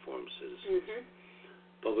uninformed citizens. Mm-hmm.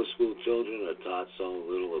 Public school children are taught so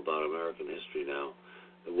little about American history now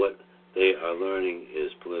that what they are learning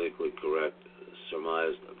is politically correct,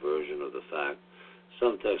 surmised version of the fact.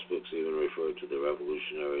 Some textbooks even refer to the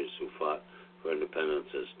revolutionaries who fought for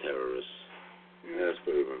independence as terrorists. Mm-hmm. That's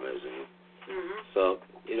pretty amazing. Mm-hmm. So,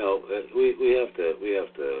 we have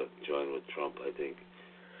to join with Trump, I think,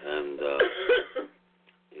 and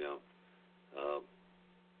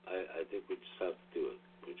I think we just have to do it.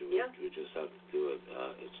 We just have to do it.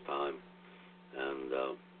 It's time, and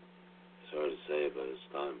sorry to say it, but it's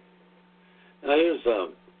time. Now here's a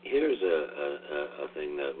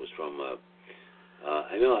thing that was from.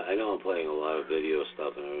 I know I'm playing a lot of video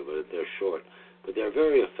stuff and everything, but they're short, but they're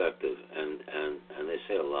very effective, and they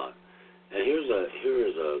say a lot. And here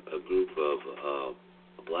is a group of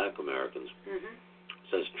black Americans. Mm-hmm.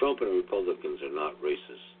 Says Trump and Republicans are not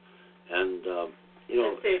racist, and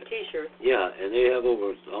that's their T-shirt. Yeah, and they have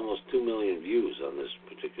over almost 2 million views on this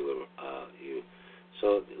particular.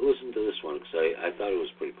 So listen to this one because I thought it was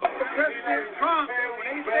pretty powerful. President Trump,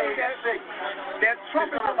 when they say that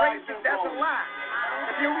Trump is a racist, that's a lie.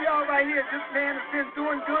 And here we are right here. This man has been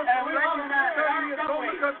doing good for 30 years. Go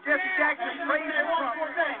look up Jesse Jackson praising Trump.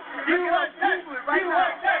 You can Google it right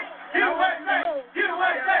now.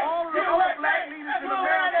 All the other black leaders in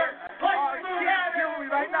America are against Hillary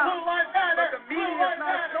right now. But the media is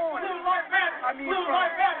not showing it. I mean,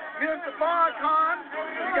 from Minister Farrakhan,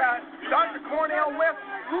 you got Dr. Cornel West,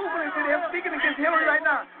 Google it, they're speaking against Hillary right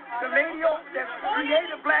now. The lady that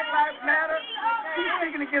created Black Lives Matter, she's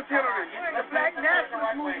speaking against Hillary. The Black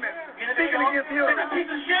Nationalist Movement is speaking against Hillary.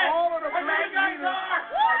 All of the black leaders are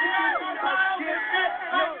speaking against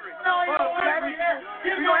Hillary.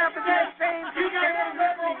 We don't have to do the same thing with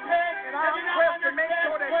me. And I'm pressed to make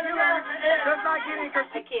sure that Hillary does not get in.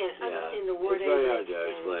 I can't understand the word. It's very hard to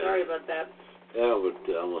explain. Sorry about that. Yeah, over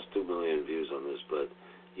almost 2 million views on this, but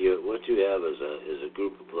what you have is a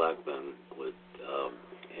group of black men with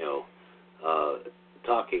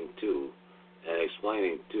talking to and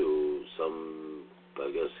explaining to some,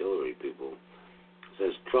 I guess, Hillary people. It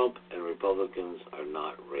says Trump and Republicans are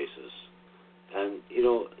not racist, and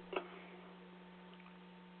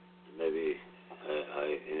maybe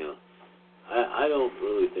I don't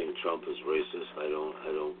really think Trump is racist. I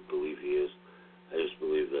don't believe he is. I just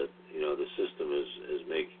believe that the system is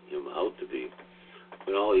making him out to be.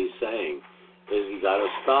 And all he's saying is you got to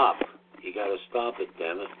stop. You got to stop it,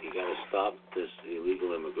 damn it. You got to stop this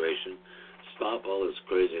illegal immigration. Stop all this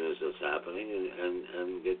craziness that's happening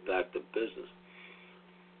and get back to business.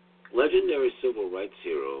 Legendary civil rights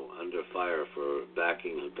hero under fire for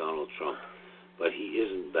backing Donald Trump, but he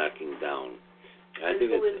isn't backing down. I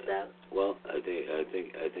think who is that? Well, I think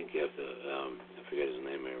you have to. I forget his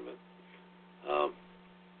name here, but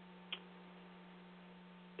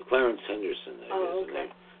Clarence Henderson. I guess his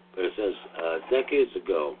name. But it says decades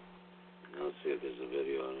ago. Now let's see if there's a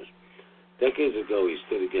video on this. Decades ago, he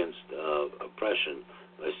stood against oppression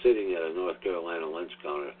by sitting at a North Carolina lunch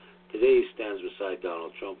counter. Today, he stands beside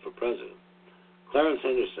Donald Trump for president. Clarence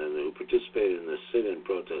Henderson, who participated in the sit-in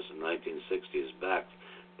protest in 1960, is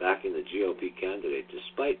backing the GOP candidate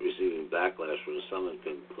despite receiving backlash from some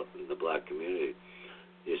in the black community,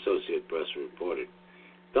 the Associated Press reported.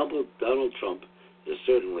 Donald Trump is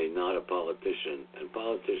certainly not a politician, and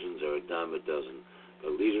politicians are a dime a dozen,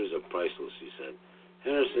 but leaders are priceless, he said.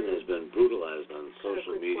 Henderson has been brutalized on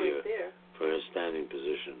social media for his standing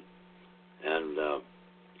position. And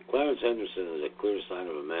Clarence Henderson is a clear sign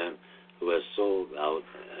of a man who has sold out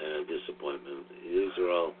disappointment. These are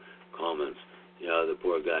all comments. The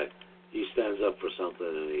poor guy, he stands up for something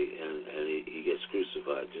and he gets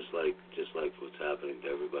crucified, just like what's happening to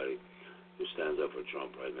everybody who stands up for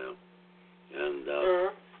Trump right now. And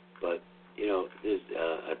but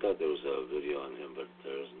I thought there was a video on him, but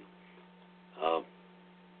there isn't.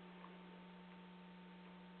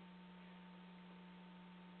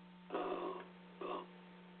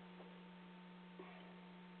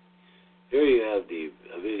 Here you have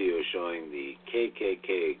a video showing the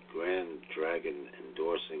KKK Grand Dragon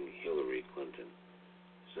endorsing Hillary Clinton.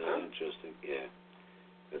 Is that interesting? Yeah,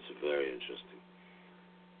 that's very interesting.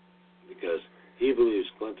 Because he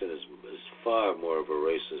believes Clinton is far more of a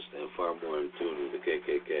racist and far more in tune with the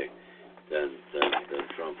KKK than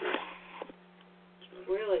Trump is.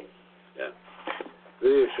 Really? Yeah.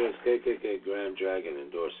 Video shows KKK Grand Dragon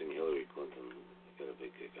endorsing Hillary Clinton. I got a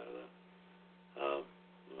big kick out of that.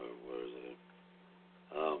 Where is it?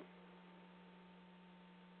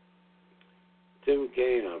 Tim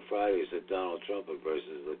Kaine on Friday said Donald Trump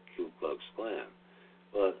embraces the Ku Klux Klan.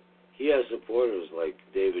 But he has supporters like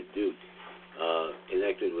David Duke,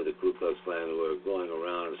 connected with the Ku Klux Klan, who are going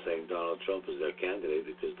around and saying Donald Trump is their candidate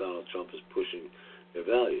because Donald Trump is pushing their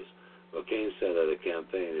values. Well, Kaine said at a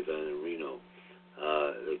campaign event in Reno,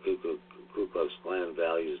 the Ku Klux Klan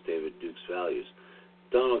values David Duke's values.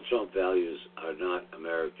 Donald Trump values are not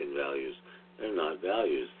American values. They're not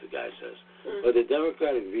values, the guy says. But the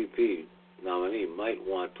Democratic VP nominee might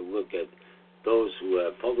want to look at those who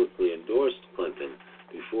have publicly endorsed Clinton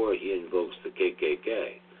before he invokes the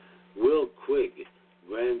KKK. Will Quigg,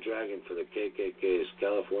 Grand Dragon for the KKK's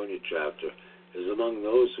California chapter, is among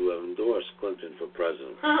those who have endorsed Clinton for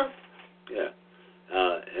president. Yeah.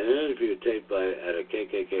 An interview taped at a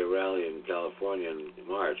KKK rally in California in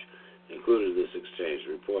March included this exchange.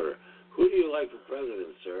 Reporter: who do you like for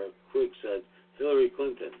president, sir? Quigg said, Hillary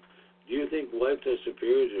Clinton. Do you think whites are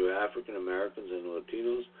superior to African Americans and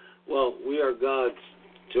Latinos? Well, we are God's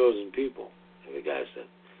chosen people, the guy said.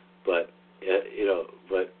 But,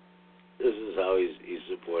 but this is how he's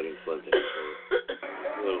supporting Clinton. A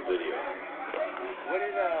little video.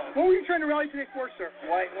 What were you trying to rally today for, sir?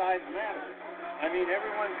 White Lives Matter. I mean,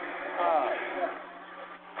 everyone's...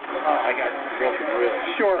 I got broken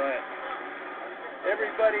ribs. Sure.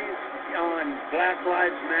 Everybody's on Black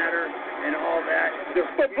Lives Matter and all that.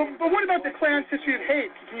 But what about the Klan's history of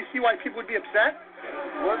hate? Can you see why people would be upset?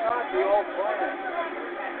 We're not the old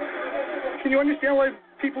Klan. Can you understand why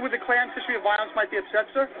people with the Klan's history of violence might be upset,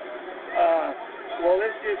 sir? Well,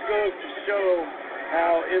 this just goes to show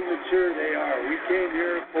how immature they are. We came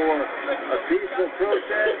here for a peaceful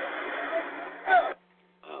protest.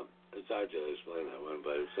 It's hard to explain that one,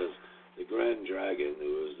 but it says the Grand Dragon,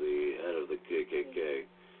 who is the head of the KKK,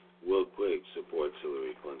 Will Quigg, supports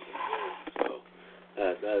Hillary Clinton. So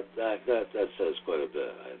that says quite a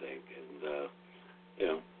bit, I think.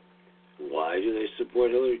 And why do they support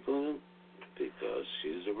Hillary Clinton? Because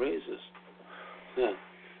she's a racist.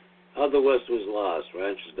 How the West was lost.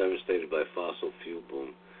 Ranchers devastated by fossil fuel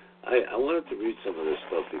boom. I wanted to read some of this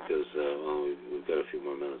stuff because we've got a few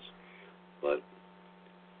more minutes, but.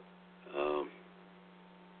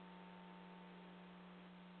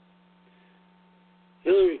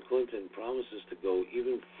 Hillary Clinton promises to go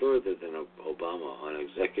even further than Obama on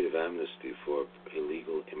executive amnesty for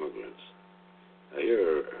illegal immigrants.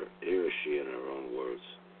 Here is she in her own words.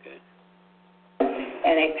 Okay.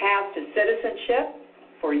 And a path to citizenship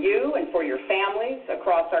for you and for your families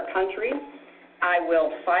across our country. I will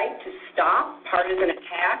fight to stop partisan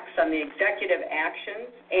attacks on the executive actions,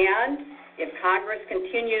 and if Congress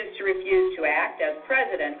continues to refuse to act as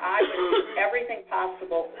president, I will do everything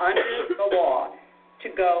possible under the law to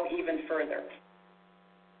go even further.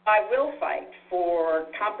 I will fight for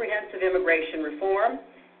comprehensive immigration reform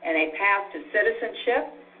and a path to citizenship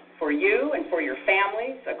for you and for your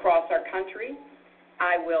families across our country.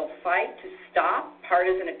 I will fight to stop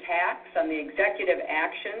partisan attacks on the executive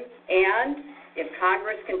actions, and if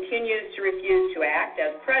Congress continues to refuse to act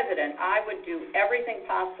as president, I would do everything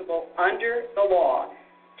possible under the law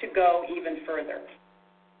to go even further.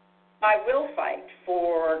 I will fight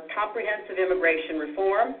for comprehensive immigration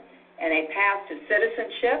reform and a path to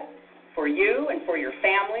citizenship for you and for your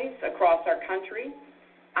families across our country.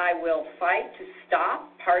 I will fight to stop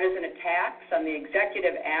partisan attacks on the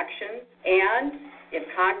executive actions, and if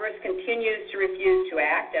Congress continues to refuse to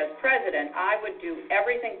act as president, I would do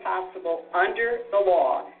everything possible under the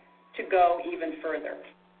law to go even further.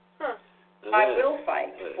 I will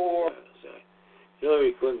fight for...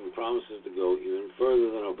 Hillary Clinton promises to go even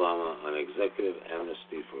further than Obama on executive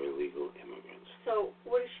amnesty for illegal immigrants. So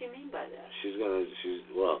what does she mean by that? She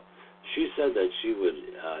said that she would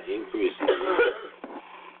increase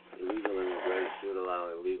illegal immigration. She would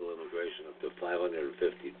allow illegal immigration up to 550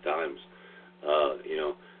 times,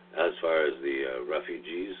 as far as the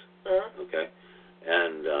refugees. Okay,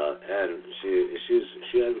 and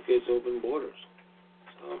she advocates open borders.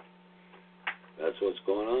 So that's what's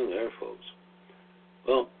going on there, folks.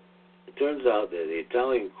 Well, it turns out that the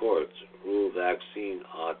Italian courts ruled vaccine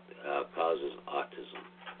causes autism.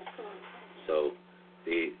 So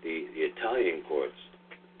the Italian courts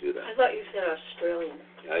do that. I thought you said Australian.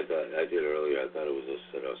 I did earlier. I thought it was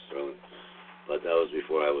said Australian, but that was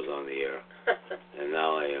before I was on the air, and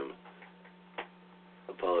now I am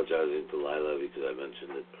apologizing to Lila because I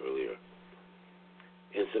mentioned it earlier.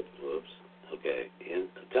 In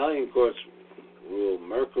Italian courts rule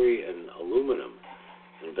mercury and aluminum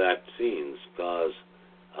in vaccines cause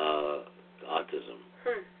autism.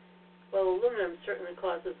 Well, aluminum certainly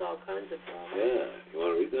causes all kinds of problems. Yeah, you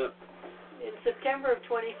want to read that? In September of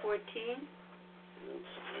 2014,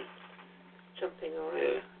 jumping around.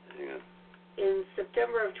 Yeah, hang on. In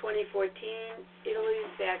September of 2014,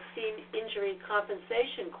 Italy's Vaccine Injury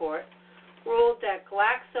Compensation Court ruled that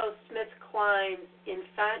GlaxoSmithKline's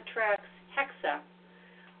Infantrax Hexa,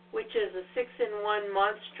 which is a 6-in-1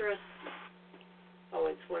 monstrous,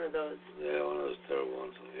 it's one of those. Yeah, one of those terrible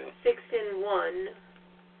ones, yeah. 6-in-1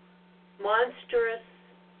 monstrous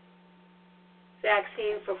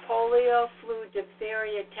vaccine for polio, flu,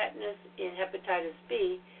 diphtheria, tetanus, and hepatitis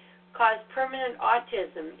B caused permanent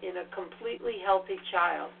autism in a completely healthy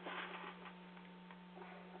child.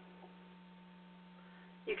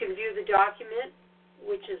 You can view the document,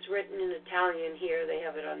 which is written in Italian here. They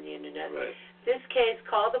have it on the internet. Right. This case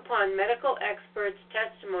called upon medical experts'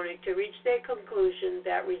 testimony to reach their conclusion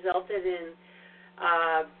that resulted in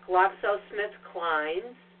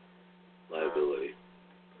GlaxoSmithKline's liability.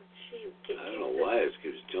 I don't know why it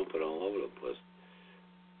keeps jumping all over the place.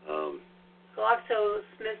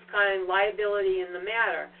 GlaxoSmithKline liability in the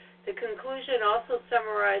matter. The conclusion also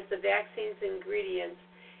summarized the vaccine's ingredients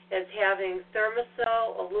as having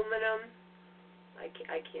thermosol, aluminum. I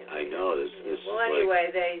can't. I know this. Well,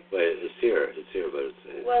 anyway, But it's here, but it's.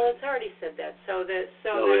 Well, it's already said that.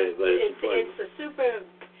 It's a super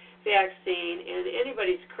vaccine, and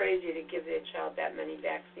anybody's crazy to give their child that many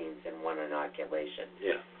vaccines in one inoculation.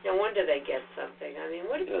 Yeah. No wonder they get something. I mean,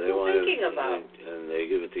 what are they people thinking about? And they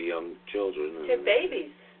give it to young children. They're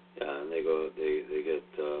babies. Yeah, and they get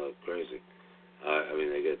crazy.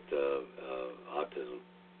 They get autism.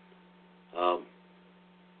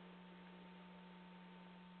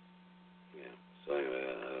 Yeah. So anyway, I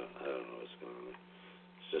don't know what's going on.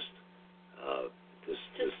 It's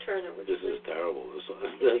just turn it with this is terrible. You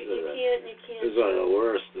can't. This is one of the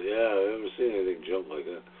worst. Yeah, I've never seen anything jump like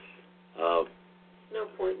that. No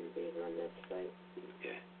point in being on that site.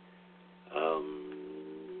 Okay.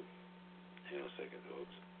 Hang on a second,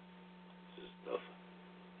 folks. This is tough.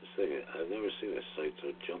 This thing, I've never seen a site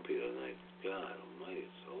so jumpy tonight. God almighty,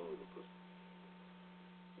 it's all over the place.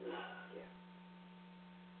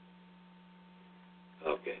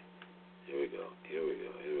 Okay. Here we go.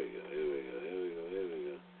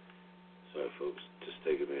 Sorry, folks. Just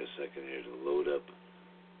taking me a second here to load up.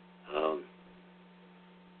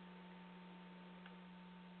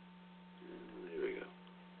 Here we go.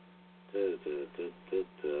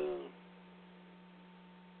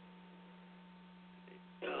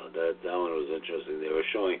 That one was interesting. They were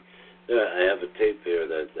showing. I have a tape here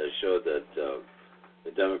that showed that the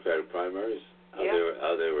Democratic primaries,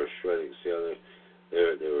 how they were shredding. See how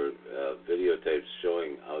there were videotapes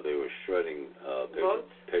showing how they were shredding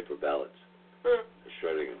paper ballots.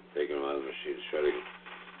 Shredding them, taking them out of the machine, shredding them,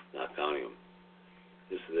 not counting them.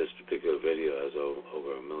 This particular video has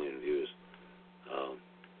over 1 million views.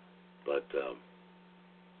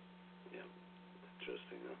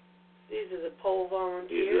 Interesting, huh? These are the poll volunteers?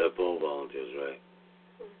 These are the poll volunteers, right.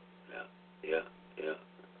 Yeah.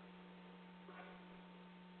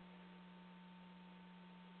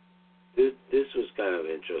 This was kind of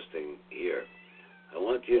interesting here. I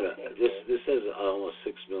want you to, this says almost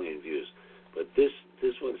 6 million views, but this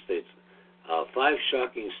one states, 5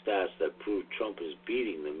 shocking stats that prove Trump is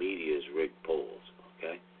beating the media's rigged polls,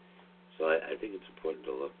 okay? So I think it's important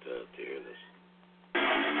to look to hear this.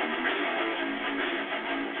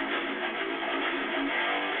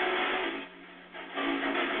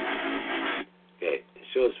 Okay, it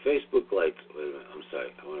shows Facebook likes. Wait a minute, I'm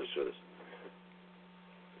sorry, I want to show this.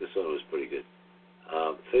 This one was pretty good.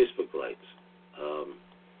 Facebook likes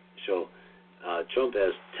show Trump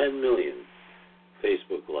has 10 million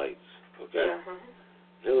Facebook likes, okay?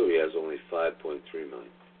 Hillary has only 5.3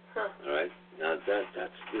 million. All right? Now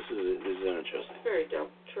this is interesting. Very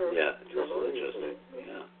true. Yeah, this is interesting.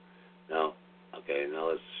 Yeah. Now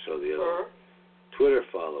let's show the other one. Twitter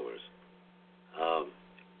followers.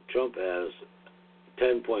 Trump has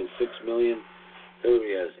 10.6 million.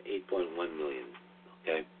 Hillary has 8.1 million.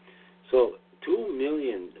 Okay, so 2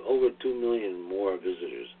 million, over 2 million more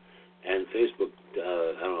visitors, and Facebook,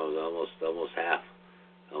 almost half,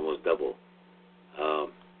 almost double.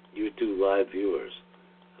 YouTube live viewers.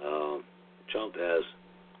 Trump has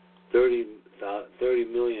 30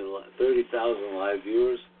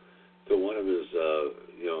 viewers to one of his,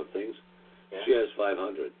 things. Yeah. She has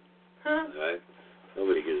 500. Huh? All right?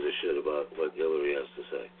 Nobody gives a shit about what Hillary has to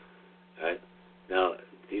say. All right? Now,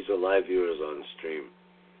 these are live viewers on stream.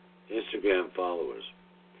 Instagram followers.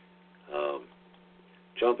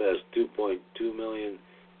 Trump has 2.2 million,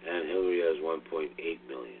 and Hillary has 1.8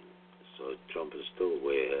 million. So Trump is still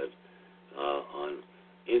way ahead on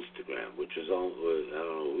Instagram, which is all, I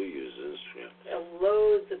don't know who uses Instagram.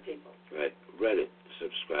 Loads of people. Right. Reddit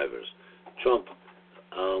subscribers. Trump,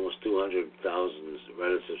 almost 200,000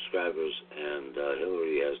 Reddit subscribers, and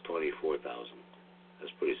Hillary has 24,000.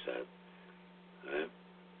 That's pretty sad. All right.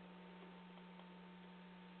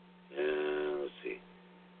 And let's see.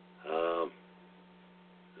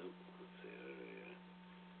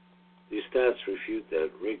 These stats refute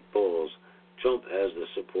that rigged polls. Trump has the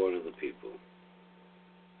support of the people.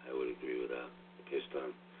 I would agree with that, based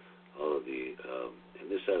on all of the,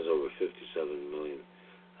 and this has over 57 million,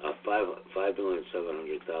 5,700,000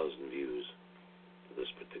 views to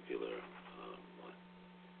this particular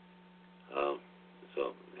one.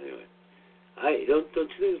 So anyway, don't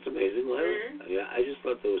you think it's amazing, Larry? Mm-hmm. Yeah, I just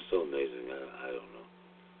thought that was so amazing. I don't know.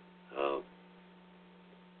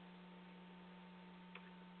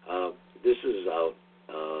 This is out.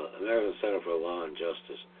 American Center for Law and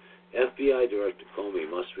Justice. FBI Director Comey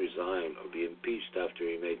must resign or be impeached after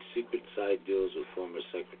he made secret side deals with former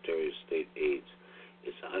Secretary of State aides.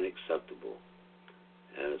 It's unacceptable.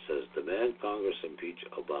 And it says, demand Congress impeach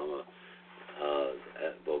Obama,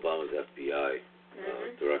 Obama's FBI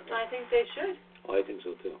director. I think they should. Oh, I think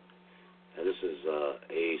so too. And this is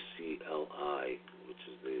ACLI, which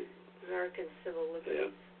is the American Civil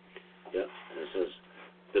Liberties. Yeah. And it says,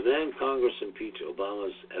 demand Congress impeach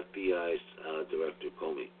Obama's FBI Director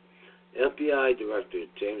Comey. FBI Director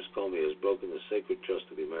James Comey has broken the sacred trust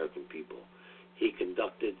of the American people. He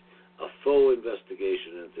conducted a faux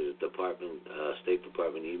investigation into the State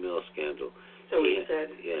Department email scandal. So he said.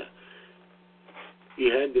 Yeah. He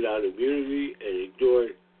handed out immunity and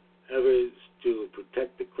ignored evidence to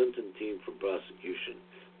protect the Clinton team from prosecution.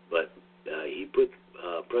 But he put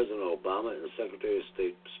President Obama and the Secretary of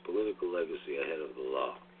State's political legacy ahead of the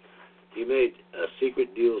law. He made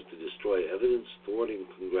secret deals to destroy evidence, thwarting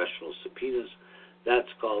congressional subpoenas.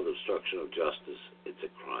 That's called obstruction of justice. It's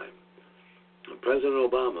a crime. President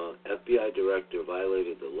Obama, FBI director,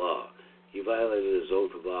 violated the law. He violated his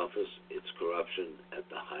oath of office. It's corruption at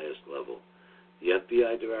the highest level. The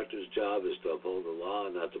FBI director's job is to uphold the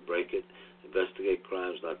law and not to break it, investigate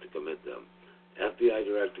crimes, not to commit them. FBI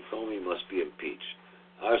Director Comey must be impeached.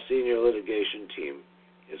 Our senior litigation team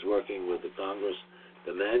is working with the Congress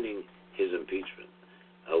demanding his impeachment.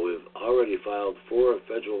 We've already filed 4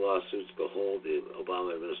 federal lawsuits to hold the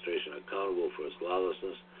Obama administration accountable for its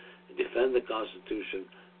lawlessness and defend the Constitution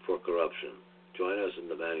for corruption. Join us in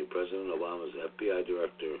demanding President Obama's FBI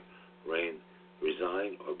director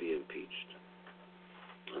resign or be impeached.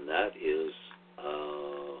 And that is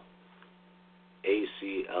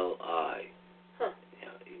ACLI. Huh.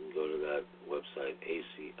 Yeah, you can go to that website,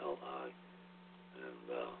 ACLI, and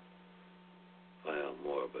find out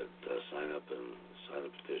more, but sign up and sign a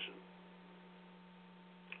petition.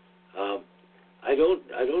 I don't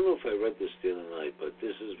know if I read this the other night, but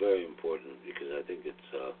this is very important because I think it's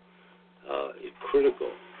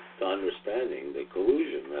critical to understanding the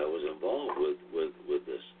collusion that was involved with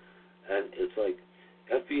this. And it's like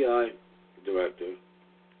FBI director,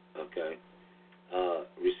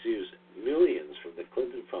 receives millions from the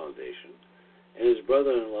Clinton Foundation, and his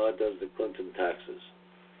brother-in-law does the Clinton taxes.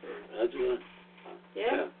 Imagine that.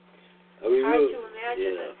 Yeah. I mean, hard to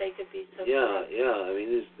imagine that they could be so corrupt. Yeah. I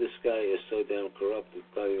mean, this guy is so damn corrupt, it's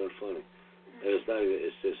not even funny. And it's not even,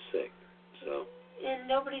 it's just sick. So. And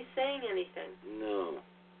nobody's saying anything. No.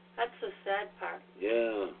 That's the sad part.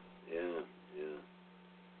 Yeah.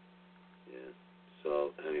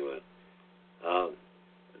 So, anyway.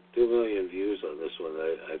 2 million views on this one.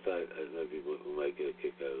 I thought maybe we might get a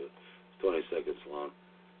kick out of it. It's 20 seconds long.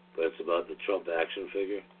 But it's about the Trump action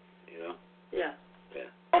figure, you know? Yeah.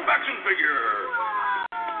 Trump action figure.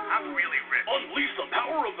 I'm really rich. Unleash the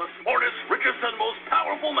power of the smartest, richest, and most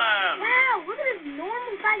powerful man. Wow, look at his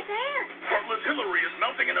normal size hair. Heartless Hillary is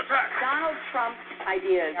mounting an attack. Donald Trump's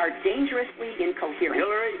ideas are dangerously incoherent.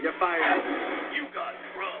 Hillary, you're fired. You got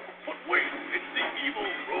Trump. But wait, it's the evil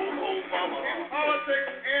Obama. In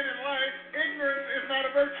politics and in life, ignorance is not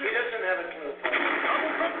a virtue. He doesn't have a clue.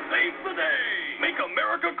 Donald Trump saves the day. Make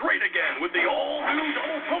America great again with the all-new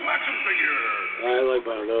Donald Trump action figure. I like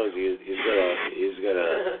one of those. He's got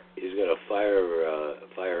a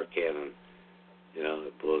fire cannon, you know,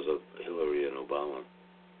 that blows up Hillary and Obama.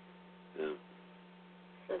 Yeah.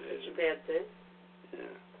 That's such a bad thing.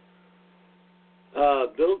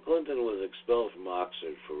 Bill Clinton was expelled from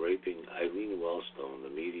Oxford for raping Eileen Wellstone.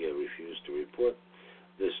 The media refused to report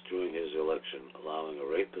this during his election, allowing a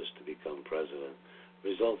rapist to become president,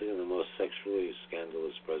 resulting in the most sexually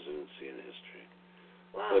scandalous presidency in history.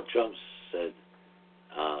 Wow. But Trump said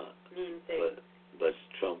mean things. But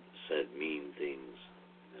Trump said mean things.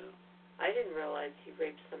 Yeah. I didn't realize he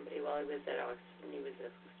raped somebody while he was at Oxford and he was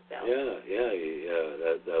expelled. Yeah.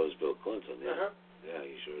 That was Bill Clinton. Yeah. Uh-huh. Yeah,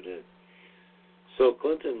 he sure did. So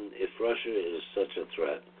Clinton, if Russia is such a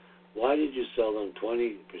threat, why did you sell them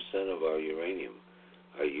 20% of our uranium?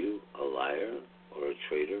 Are you a liar or a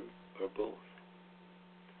traitor or both?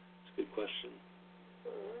 It's a good question.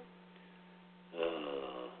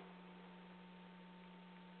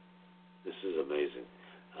 This is amazing.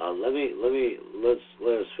 Let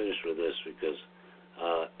us finish with this, because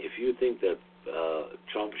if you think that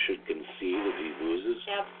Trump should concede if he loses,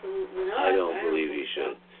 absolutely not. I don't believe he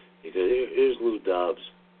should. Because here's Lou Dobbs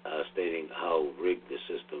stating how rigged the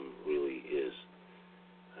system really is.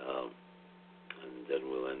 And then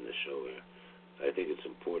we'll end the show here. I think it's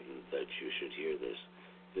important that you should hear this.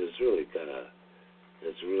 It's really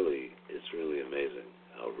it's really amazing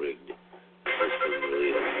how rigged the system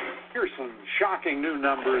really is. Here's some shocking new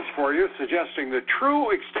numbers for you, suggesting the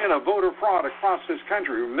true extent of voter fraud across this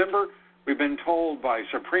country. Remember, we've been told by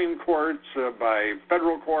Supreme Courts, by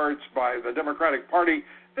federal courts, by the Democratic Party,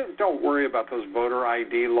 don't worry about those voter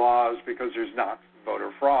ID laws because there's not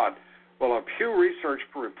voter fraud. Well, a Pew Research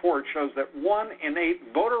report shows that 1 in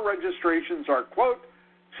 8 voter registrations are, quote,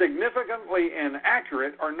 significantly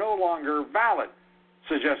inaccurate or no longer valid,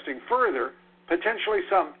 suggesting further potentially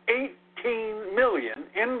some 18 million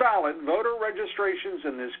invalid voter registrations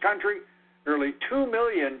in this country, nearly 2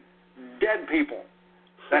 million dead people,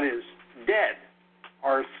 that is, dead,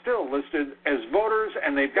 are still listed as voters,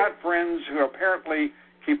 and they've got friends who apparently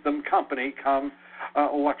keep them company come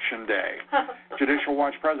Election Day. Judicial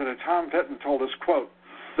Watch President Tom Fitton told us, quote,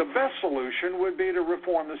 the best solution would be to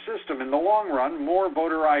reform the system. In the long run, more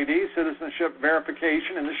voter ID, citizenship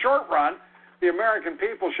verification. In the short run, the American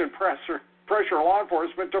people should pressure law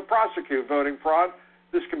enforcement to prosecute voting fraud.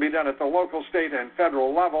 This can be done at the local, state, and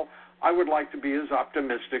federal level. I would like to be as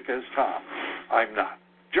optimistic as Tom. I'm not.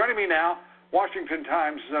 Joining me now, Washington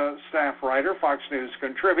Times staff writer, Fox News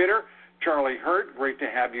contributor, Charlie Hurt. Great to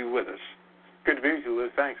have you with us. Good to be with you, Lou.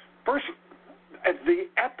 Thanks. First, at the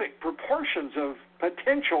epic proportions of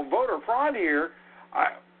potential voter fraud here,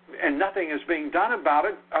 and nothing is being done about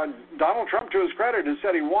it. Donald Trump, to his credit, has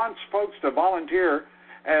said he wants folks to volunteer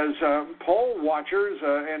as poll watchers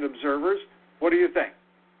and observers. What do you think?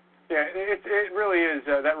 Yeah, it really is.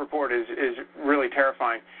 That report is really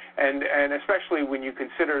terrifying, and especially when you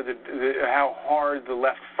consider how hard the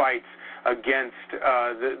left fights against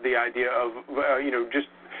the idea of just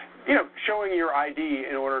showing your ID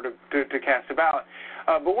in order to cast a ballot.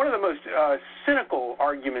 But one of the most cynical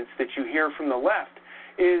arguments that you hear from the left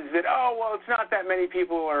is that, it's not that many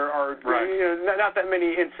people are right. Not that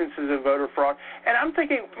many instances of voter fraud. And I'm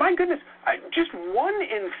thinking, my goodness, just one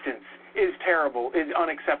instance is terrible, is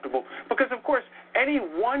unacceptable. Because, of course, any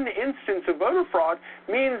one instance of voter fraud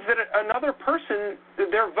means that another person,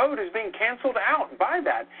 their vote is being canceled out by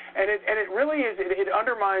that. And it really is, it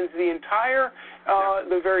undermines the entire,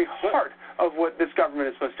 the very heart of what this government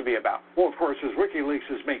is supposed to be about. Well, of course, as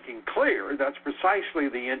WikiLeaks is making clear, that's precisely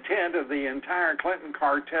the intent of the entire Clinton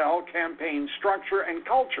cartel campaign structure and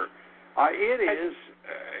culture. It is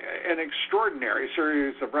an extraordinary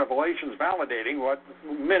series of revelations validating what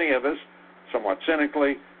many of us, somewhat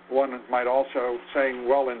cynically, one might also say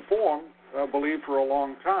well-informed, believed for a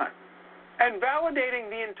long time. And validating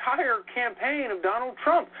the entire campaign of Donald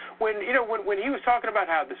Trump. When he was talking about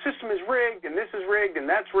how the system is rigged and this is rigged and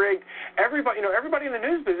that's rigged, everybody in the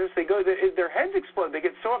news business, their heads explode. They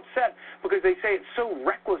get so upset because they say it's so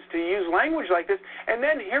reckless to use language like this. And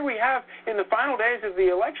then here we have, in the final days of the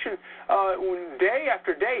election, day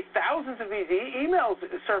after day, thousands of these emails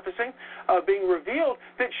surfacing, being revealed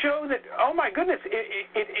that show that, oh my goodness,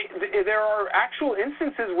 there are actual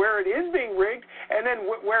instances where it is being rigged, and then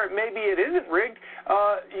where maybe it isn't rigged,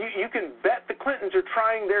 you can bet the Clintons are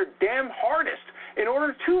trying their damn hardest in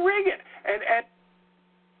order to rig it. And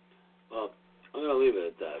well, I'm going to leave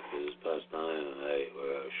it at that because it's past 9 and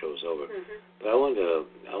our show's over. Mm-hmm. But I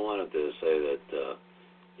wanted to say that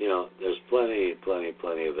there's plenty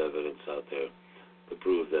of evidence out there to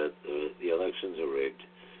prove that the elections are rigged.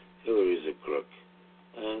 Hillary's a crook,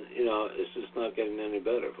 and it's just not getting any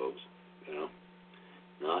better, folks.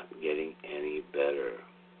 Not getting any better.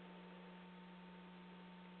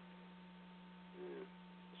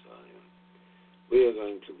 We are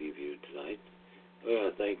going to leave you tonight. We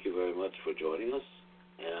want to thank thank you very much for joining us.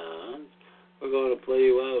 And we're going to play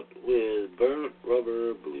you out with Burnt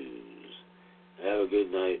Rubber Blues. Have a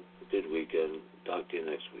good night, good weekend. Talk to you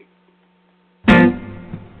next week.